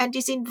addressed and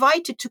is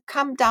invited to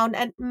come down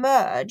and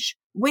merge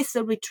with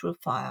the ritual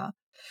fire.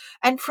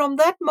 And from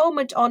that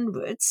moment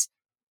onwards,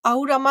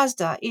 Ahura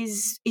Mazda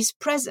is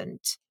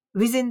present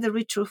within the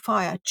ritual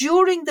fire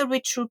during the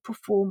ritual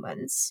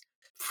performance.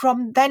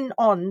 From then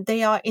on,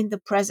 they are in the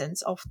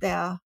presence of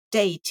their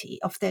deity,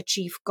 of their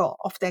chief god,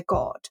 of their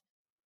god.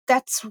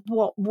 That's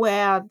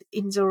where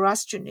in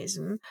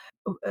Zoroastrianism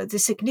the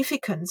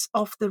significance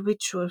of the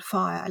ritual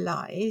fire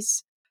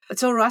lies.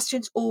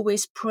 Zoroastrians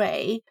always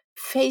pray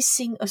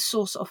facing a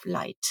source of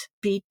light,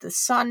 be it the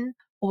sun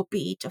or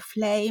be it a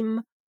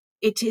flame.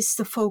 It is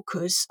the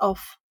focus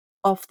of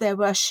their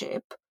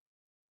worship.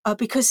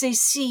 Because they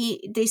see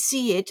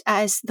it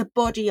as the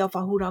body of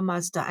Ahura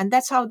Mazda, and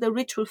that's how the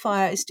ritual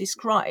fire is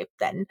described.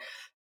 Then,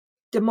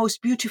 the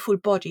most beautiful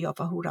body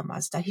of Ahura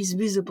Mazda, his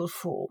visible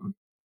form.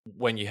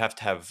 When you have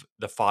to have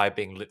the fire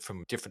being lit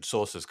from different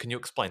sources, can you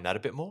explain that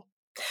a bit more?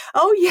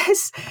 Oh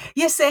yes,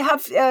 they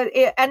have,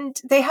 and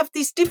they have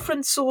these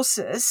different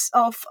sources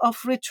of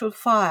ritual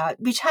fire,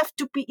 which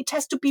it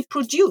has to be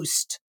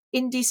produced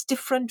in these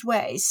different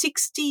ways,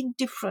 16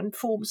 different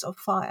forms of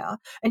fire,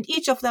 and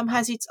each of them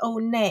has its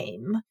own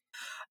name.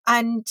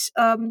 And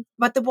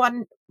but the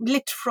one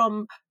lit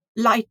from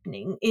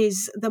lightning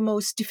is the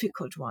most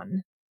difficult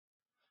one.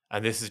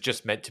 And this is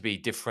just meant to be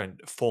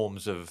different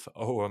forms of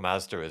Ahura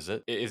Mazda, is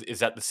it? Is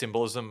that the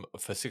symbolism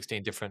for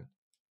 16 different?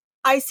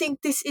 I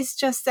think this is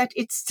just that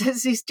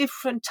there's these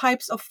different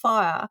types of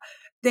fire.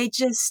 They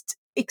just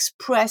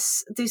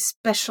express this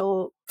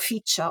special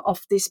feature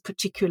of this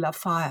particular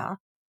fire.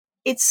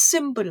 It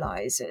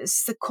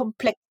symbolizes the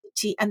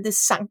complexity and the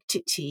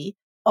sanctity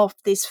of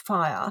this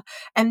fire.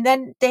 And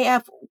then they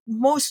have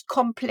most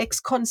complex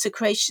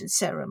consecration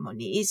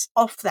ceremonies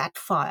of that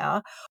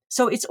fire.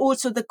 So it's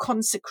also the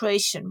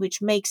consecration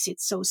which makes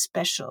it so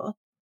special.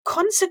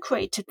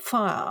 Consecrated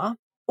fire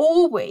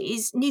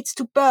always needs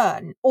to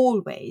burn,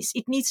 always.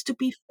 It needs to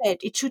be fed.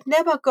 It should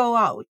never go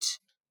out.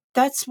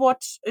 That's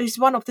what is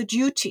one of the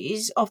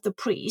duties of the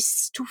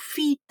priests, to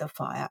feed the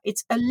fire.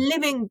 It's a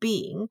living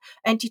being,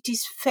 and it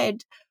is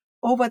fed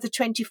over the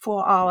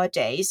 24-hour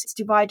days. It's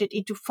divided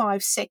into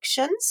 5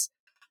 sections.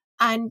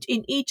 And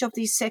in each of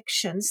these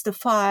sections, the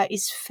fire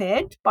is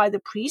fed by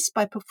the priest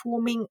by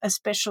performing a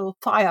special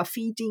fire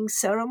feeding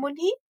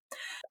ceremony,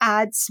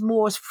 adds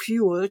more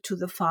fuel to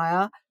the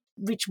fire,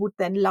 which would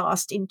then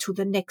last into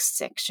the next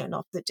section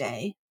of the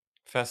day.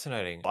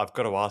 Fascinating. I've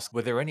got to ask,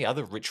 were there any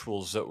other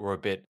rituals that were a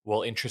bit,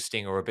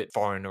 interesting or a bit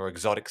foreign or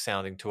exotic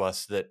sounding to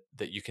us that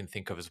you can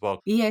think of as well?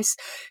 Yes.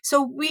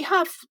 So we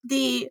have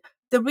the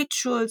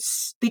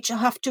rituals which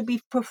have to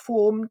be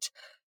performed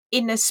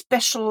in a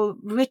special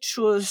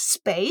ritual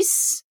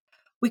space.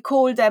 We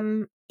call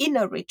them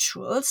inner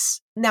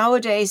rituals.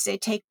 Nowadays, they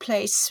take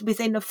place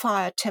within a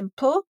fire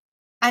temple.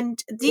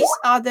 And these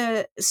are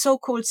the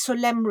so-called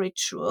solemn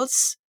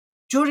rituals,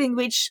 during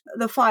which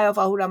the fire of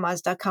Ahura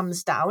Mazda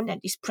comes down and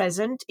is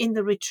present in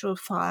the ritual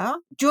fire.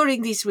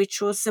 During these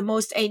rituals, the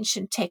most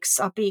ancient texts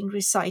are being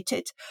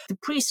recited. The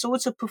priests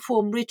also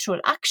perform ritual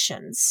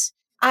actions.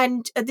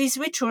 And these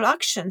ritual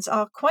actions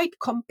are quite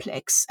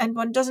complex, and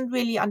one doesn't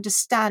really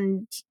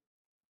understand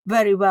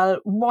very well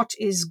what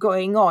is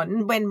going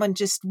on when one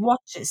just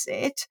watches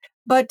it.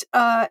 But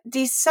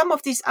some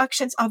of these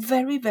actions are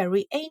very,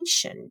 very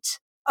ancient.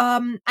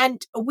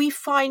 And we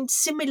find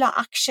similar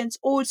actions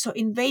also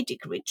in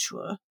Vedic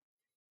ritual.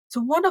 So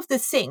one of the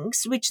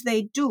things which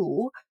they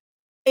do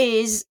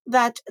is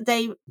that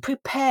they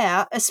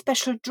prepare a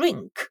special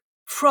drink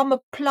from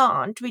a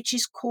plant which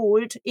is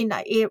called, in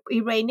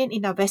Iranian,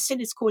 in Avestan,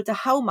 it's called the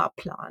Hauma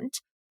plant.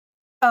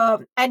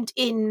 And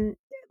in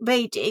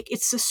Vedic,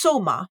 it's the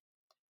Soma.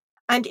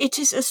 And it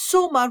is a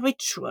Soma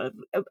ritual,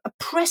 a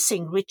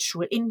pressing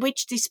ritual in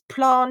which this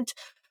plant,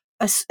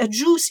 a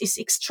juice is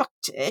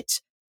extracted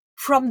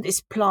from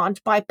this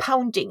plant by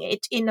pounding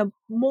it in a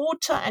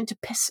mortar and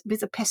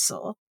with a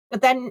pestle.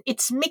 Then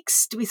it's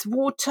mixed with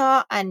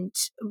water and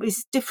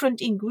with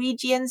different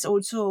ingredients,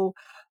 also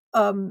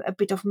a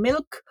bit of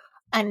milk,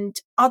 and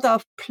other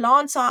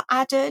plants are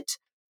added.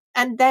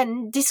 And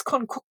then this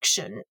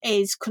concoction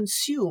is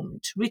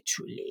consumed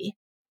ritually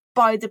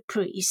by the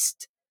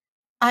priest.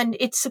 And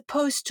it's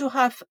supposed to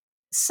have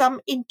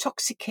some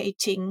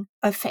intoxicating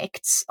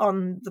effects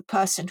on the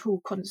person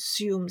who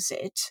consumes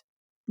it.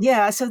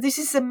 Yeah, so this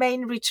is the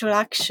main ritual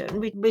action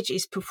which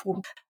is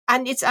performed.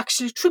 And it's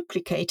actually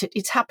triplicated.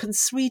 It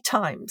happens 3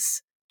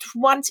 times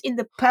once in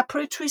the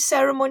preparatory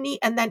ceremony,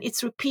 and then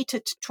it's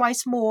repeated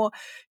twice more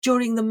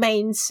during the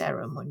main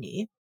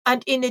ceremony.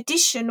 And in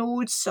addition,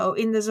 also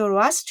in the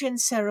Zoroastrian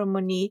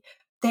ceremony,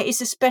 there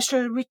is a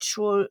special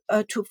ritual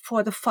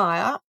for the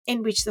fire,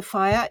 in which the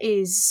fire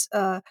is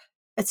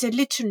it's a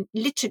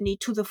litany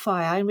to the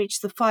fire, in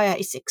which the fire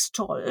is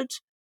extolled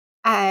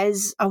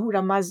as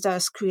Ahura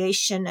Mazda's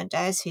creation and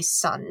as his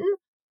son,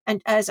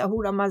 and as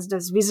Ahura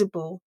Mazda's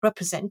visible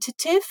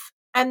representative.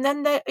 And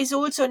then there is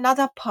also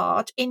another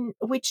part in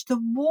which the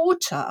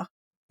water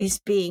is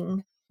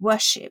being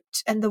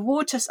worshipped, and the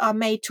waters are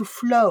made to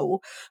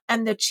flow,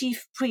 and the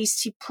chief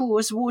priest, he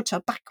pours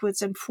water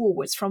backwards and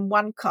forwards from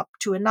one cup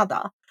to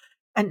another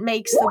and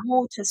makes the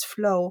waters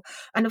flow.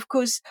 And of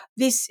course,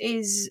 this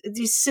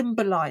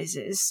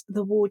symbolizes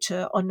the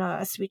water on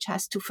earth, which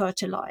has to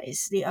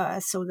fertilize the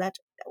earth so that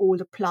all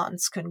the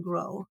plants can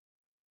grow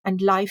and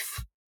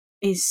life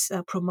is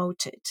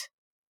promoted.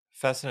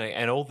 Fascinating.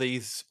 And all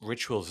these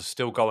rituals are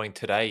still going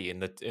today in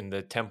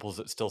the temples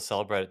that still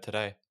celebrate it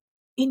today.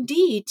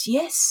 Indeed,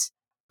 yes,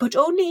 but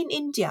only in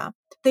India.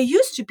 They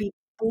used to be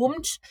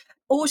performed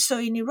also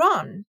in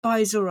Iran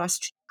by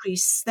Zoroastrian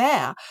priests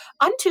there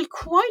until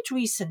quite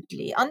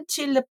recently,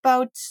 until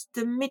about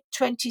the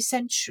mid-20th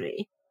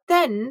century.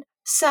 Then,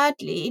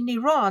 sadly, in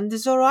Iran, the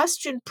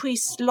Zoroastrian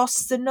priests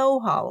lost the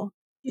know-how.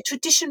 The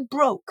tradition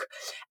broke,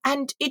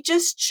 and it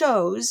just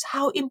shows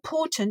how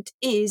important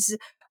is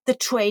the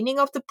training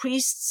of the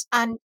priests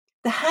and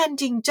the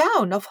handing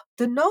down of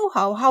the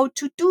know-how, how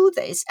to do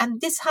this.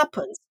 And this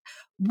happens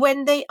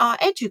when they are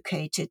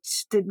educated,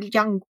 the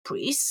young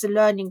priests, the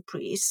learning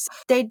priests.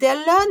 They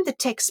learn the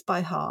text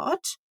by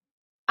heart,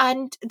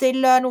 and they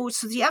learn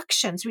also the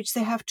actions which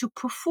they have to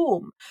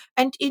perform.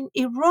 And in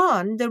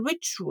Iran, the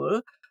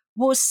ritual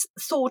was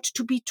thought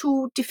to be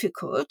too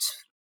difficult.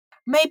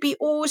 Maybe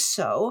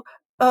also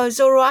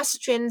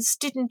Zoroastrians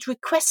didn't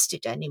request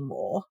it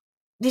anymore.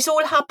 This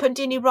all happened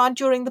in Iran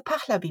during the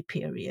Pahlavi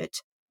period,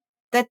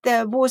 that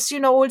there was,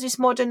 all this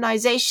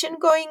modernization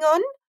going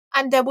on.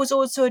 And there was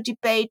also a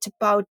debate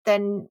about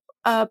then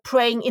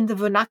praying in the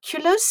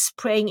vernaculars,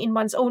 praying in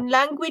one's own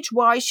language.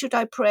 Why should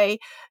I pray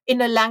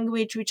in a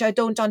language which I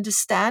don't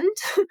understand?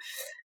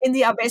 In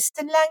the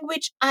Avestan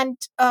language. And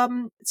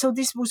so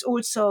this was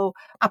also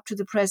up to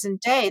the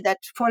present day that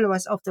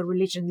followers of the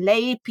religion,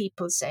 lay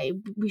people say,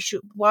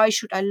 why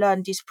should I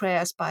learn these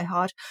prayers by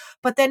heart?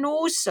 But then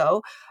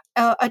also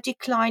a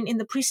decline in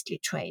the priestly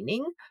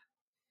training.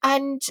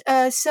 And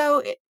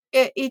so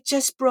it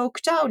just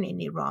broke down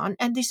in Iran,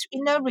 and these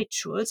inner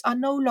rituals are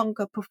no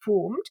longer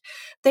performed.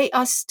 They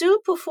are still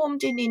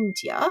performed in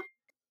India,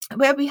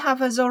 where we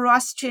have a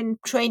Zoroastrian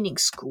training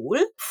school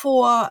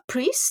for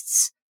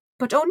priests,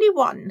 but only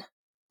one.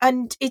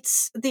 And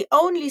it's the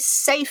only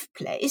safe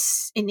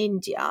place in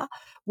India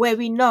where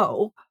we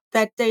know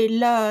that they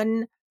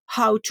learn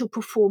how to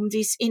perform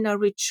these inner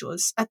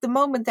rituals. At the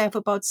moment, they have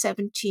about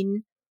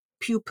 17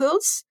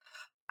 pupils,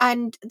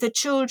 and the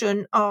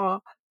children are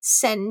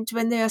sent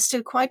when they are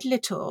still quite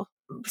little,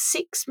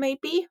 6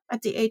 maybe,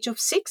 at the age of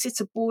 6.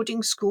 It's a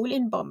boarding school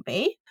in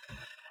Bombay,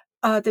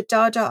 the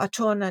Dada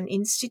Atornan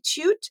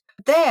Institute.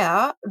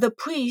 There, the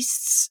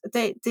priests,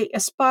 the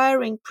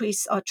aspiring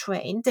priests are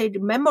trained. They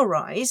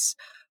memorize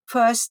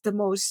first the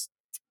most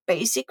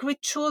basic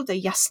ritual, the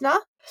yasna,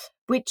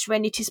 which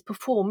when it is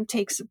performed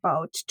takes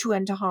about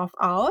 2.5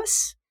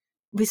 hours,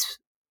 with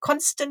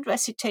constant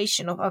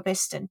recitation of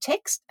Avestan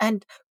text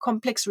and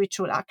complex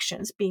ritual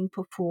actions being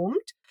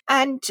performed.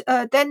 And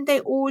then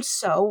they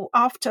also,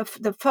 after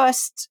the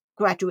first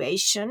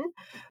graduation,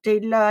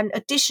 they learn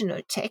additional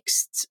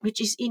texts,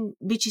 which is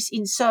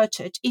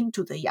inserted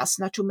into the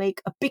yasna to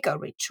make a bigger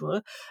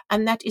ritual,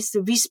 and that is the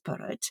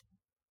Visparat.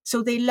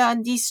 So they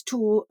learn these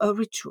two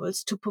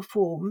rituals to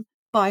perform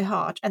by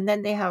heart, and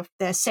then they have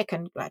their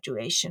second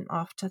graduation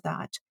after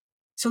that.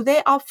 So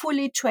they are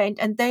fully trained,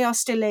 and they are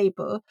still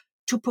able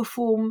to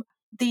perform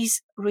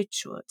these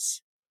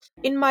rituals.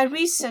 In my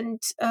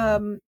recent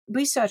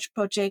research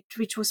project,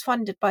 which was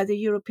funded by the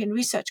European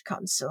Research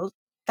Council,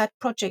 that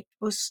project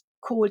was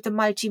called the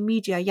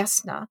Multimedia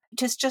Yasna.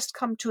 It has just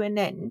come to an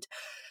end.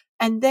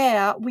 And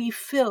there we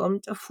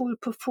filmed a full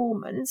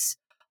performance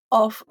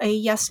of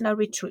a Yasna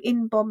ritual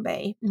in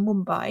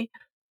Mumbai,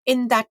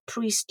 in that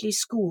priestly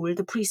school.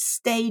 The priest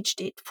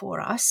staged it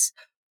for us.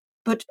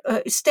 But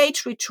a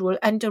stage ritual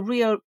and a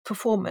real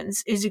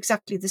performance is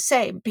exactly the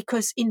same,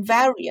 because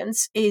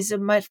invariance is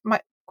a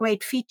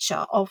great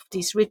feature of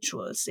these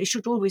rituals. They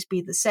should always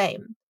be the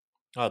same.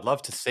 I'd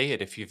love to see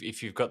it if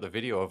you've got the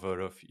video of it,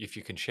 or if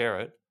you can share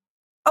it.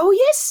 Oh,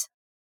 yes,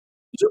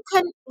 you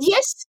can.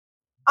 Yes,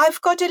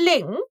 I've got a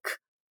link,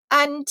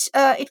 and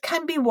it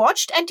can be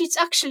watched, and it's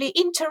actually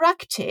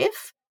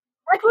interactive.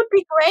 That would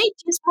be great.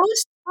 It's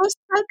most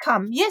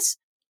welcome. Yes.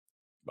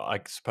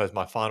 I suppose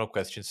my final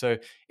question. So,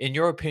 in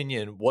your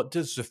opinion, what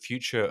does the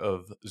future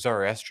of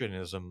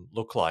Zoroastrianism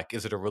look like?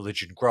 Is it a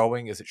religion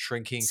growing? Is it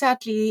shrinking?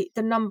 Sadly,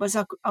 the numbers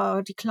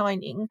are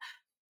declining.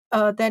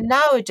 Then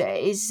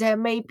nowadays, there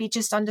may be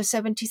just under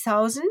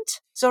 70,000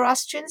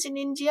 Zoroastrians in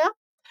India.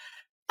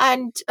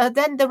 And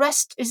then the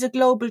rest is a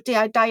global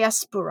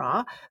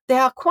diaspora.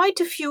 There are quite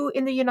a few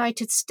in the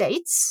United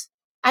States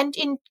and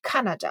in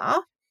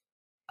Canada.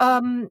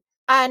 And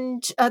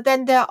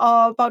then there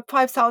are about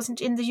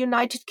 5,000 in the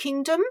United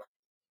Kingdom,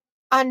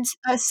 and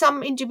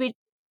some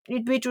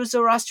individual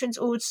Zoroastrians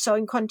also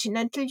in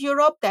continental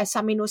Europe. There are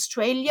some in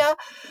Australia.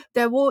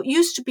 There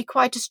used to be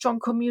quite a strong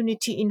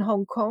community in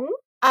Hong Kong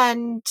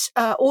and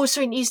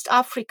also in East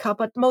Africa,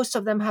 but most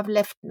of them have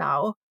left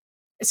now.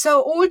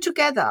 So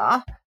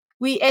altogether,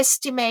 we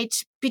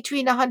estimate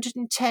between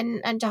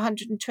 110 and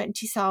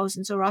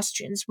 120,000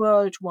 Zoroastrians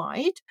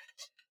worldwide.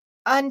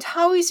 And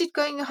how is it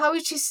going? How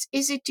is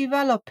it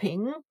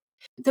developing?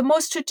 The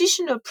most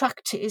traditional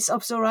practice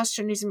of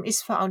Zoroastrianism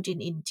is found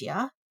in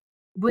India,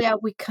 where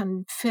we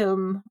can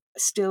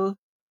still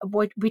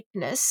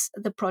witness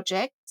the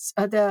projects,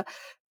 the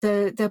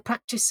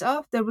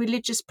practicer, the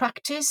religious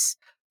practice,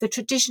 the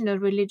traditional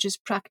religious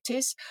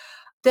practice.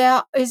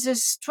 There is a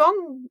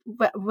strong,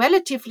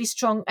 relatively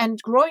strong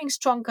and growing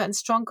stronger and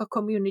stronger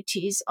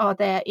communities are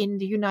there in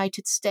the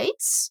United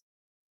States.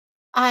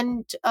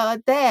 And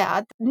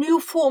there,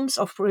 new forms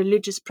of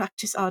religious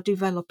practice are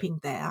developing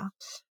there.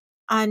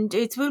 And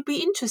it will be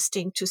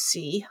interesting to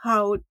see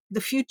how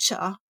the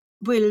future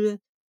will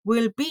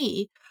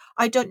be.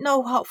 I don't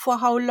know for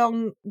how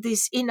long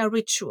these inner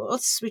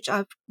rituals, which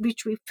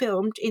we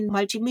filmed in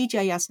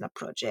Multimedia Yasna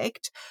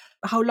project,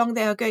 how long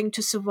they are going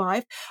to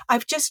survive.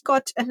 I've just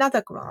got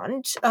another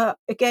grant,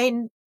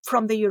 again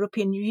from the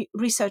European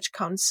Research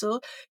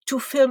Council, to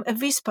film a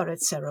Vizparet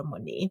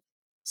ceremony.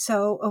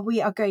 So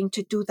we are going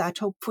to do that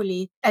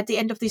hopefully at the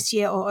end of this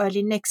year or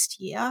early next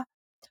year,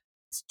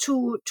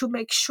 to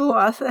make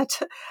sure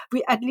that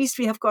we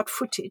have got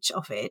footage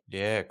of it.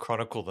 Yeah,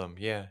 chronicle them.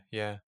 Yeah.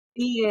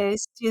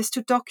 Yes,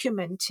 to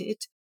document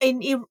it. In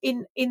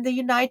the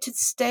United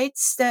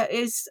States, there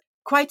is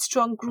quite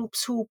strong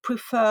groups who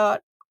prefer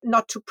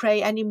not to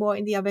pray anymore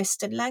in their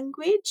Western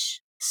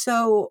language.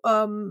 So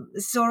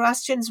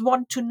Zoroastrians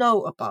want to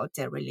know about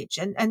their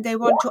religion and they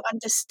want to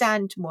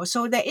understand more.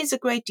 So there is a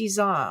great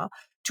desire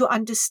to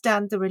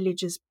understand the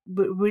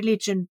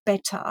religion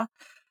better.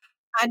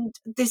 And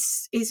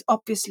this is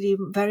obviously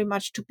very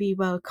much to be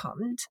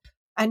welcomed.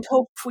 And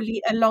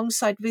hopefully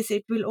alongside with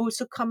it will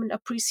also come an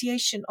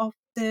appreciation of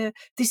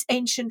this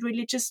ancient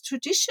religious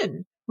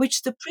tradition,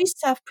 which the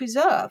priests have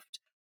preserved.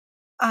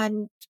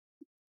 And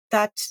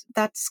that's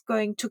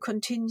going to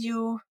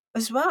continue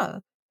as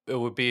well. It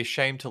would be a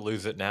shame to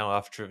lose it now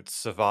after it's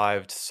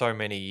survived so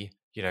many,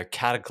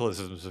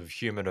 cataclysms of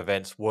human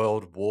events,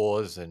 world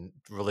wars and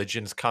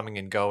religions coming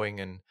and going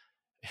and,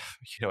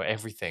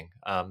 everything.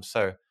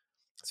 So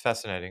it's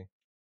fascinating.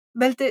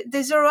 Well,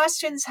 the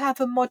Zoroastrians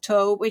have a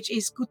motto, which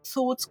is good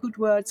thoughts, good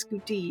words,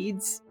 good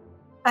deeds.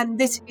 And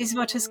this is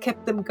what has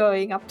kept them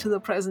going up to the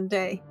present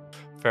day.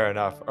 Fair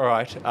enough. All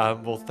right.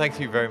 Well, thank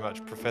you very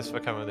much, Professor, for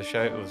coming on the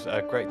show. It was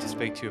great to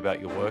speak to you about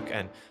your work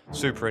and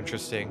super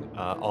interesting.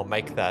 I'll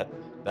make that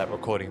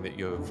recording that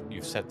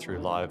you've sent through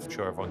live. I'm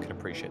sure everyone can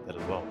appreciate that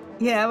as well.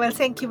 Yeah, well,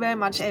 thank you very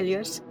much,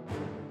 Elliot.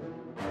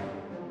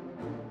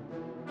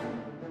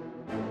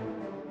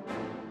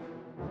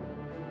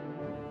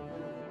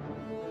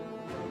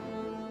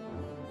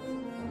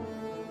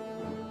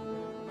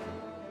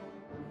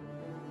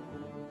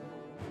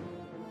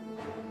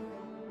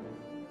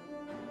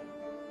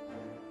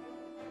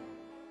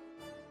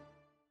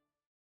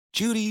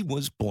 Judy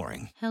was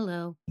boring.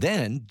 Hello.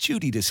 Then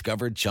Judy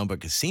discovered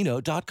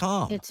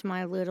ChumbaCasino.com. It's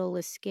my little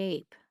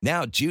escape.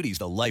 Now Judy's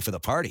the life of the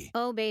party.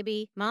 Oh,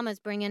 baby, mama's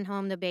bringing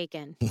home the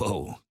bacon.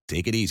 Whoa,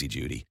 take it easy,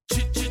 Judy.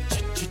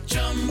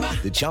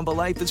 The Chumba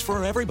life is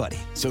for everybody.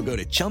 So go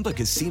to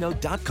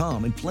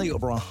ChumbaCasino.com and play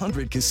over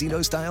 100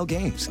 casino-style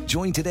games.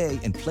 Join today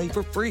and play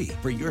for free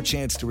for your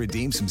chance to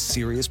redeem some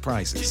serious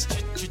prizes.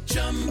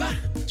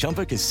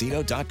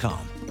 ChumbaCasino.com.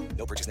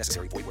 No purchase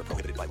necessary. Void where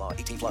prohibited by law.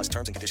 18+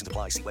 terms and conditions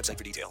apply. See website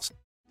for details.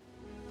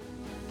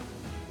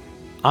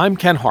 I'm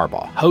Ken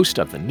Harbaugh, host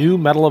of the new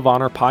Medal of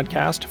Honor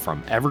podcast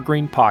from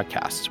Evergreen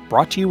Podcasts,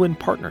 brought to you in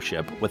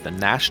partnership with the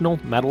National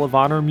Medal of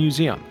Honor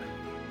Museum.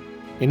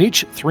 In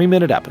each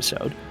 3-minute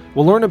episode,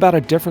 we'll learn about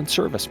a different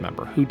service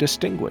member who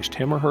distinguished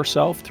him or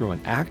herself through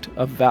an act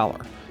of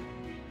valor.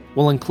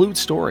 We'll include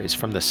stories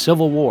from the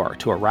Civil War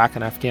to Iraq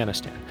and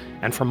Afghanistan,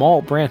 and from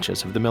all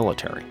branches of the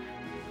military.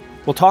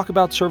 We'll talk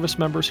about service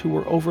members who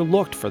were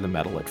overlooked for the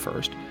medal at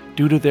first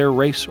due to their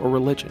race or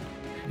religion,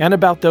 and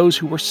about those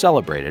who were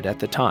celebrated at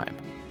the time.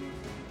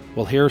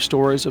 We'll hear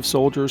stories of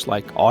soldiers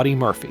like Audie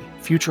Murphy,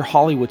 future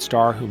Hollywood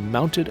star who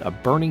mounted a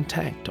burning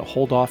tank to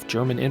hold off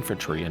German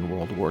infantry in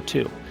World War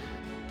II.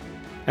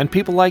 And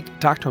people like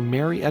Dr.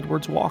 Mary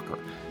Edwards Walker,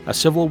 a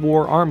Civil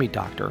War Army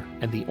doctor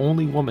and the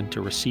only woman to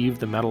receive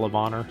the Medal of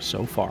Honor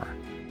so far.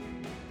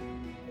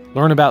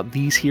 Learn about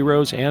these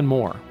heroes and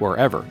more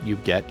wherever you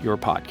get your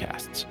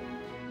podcasts.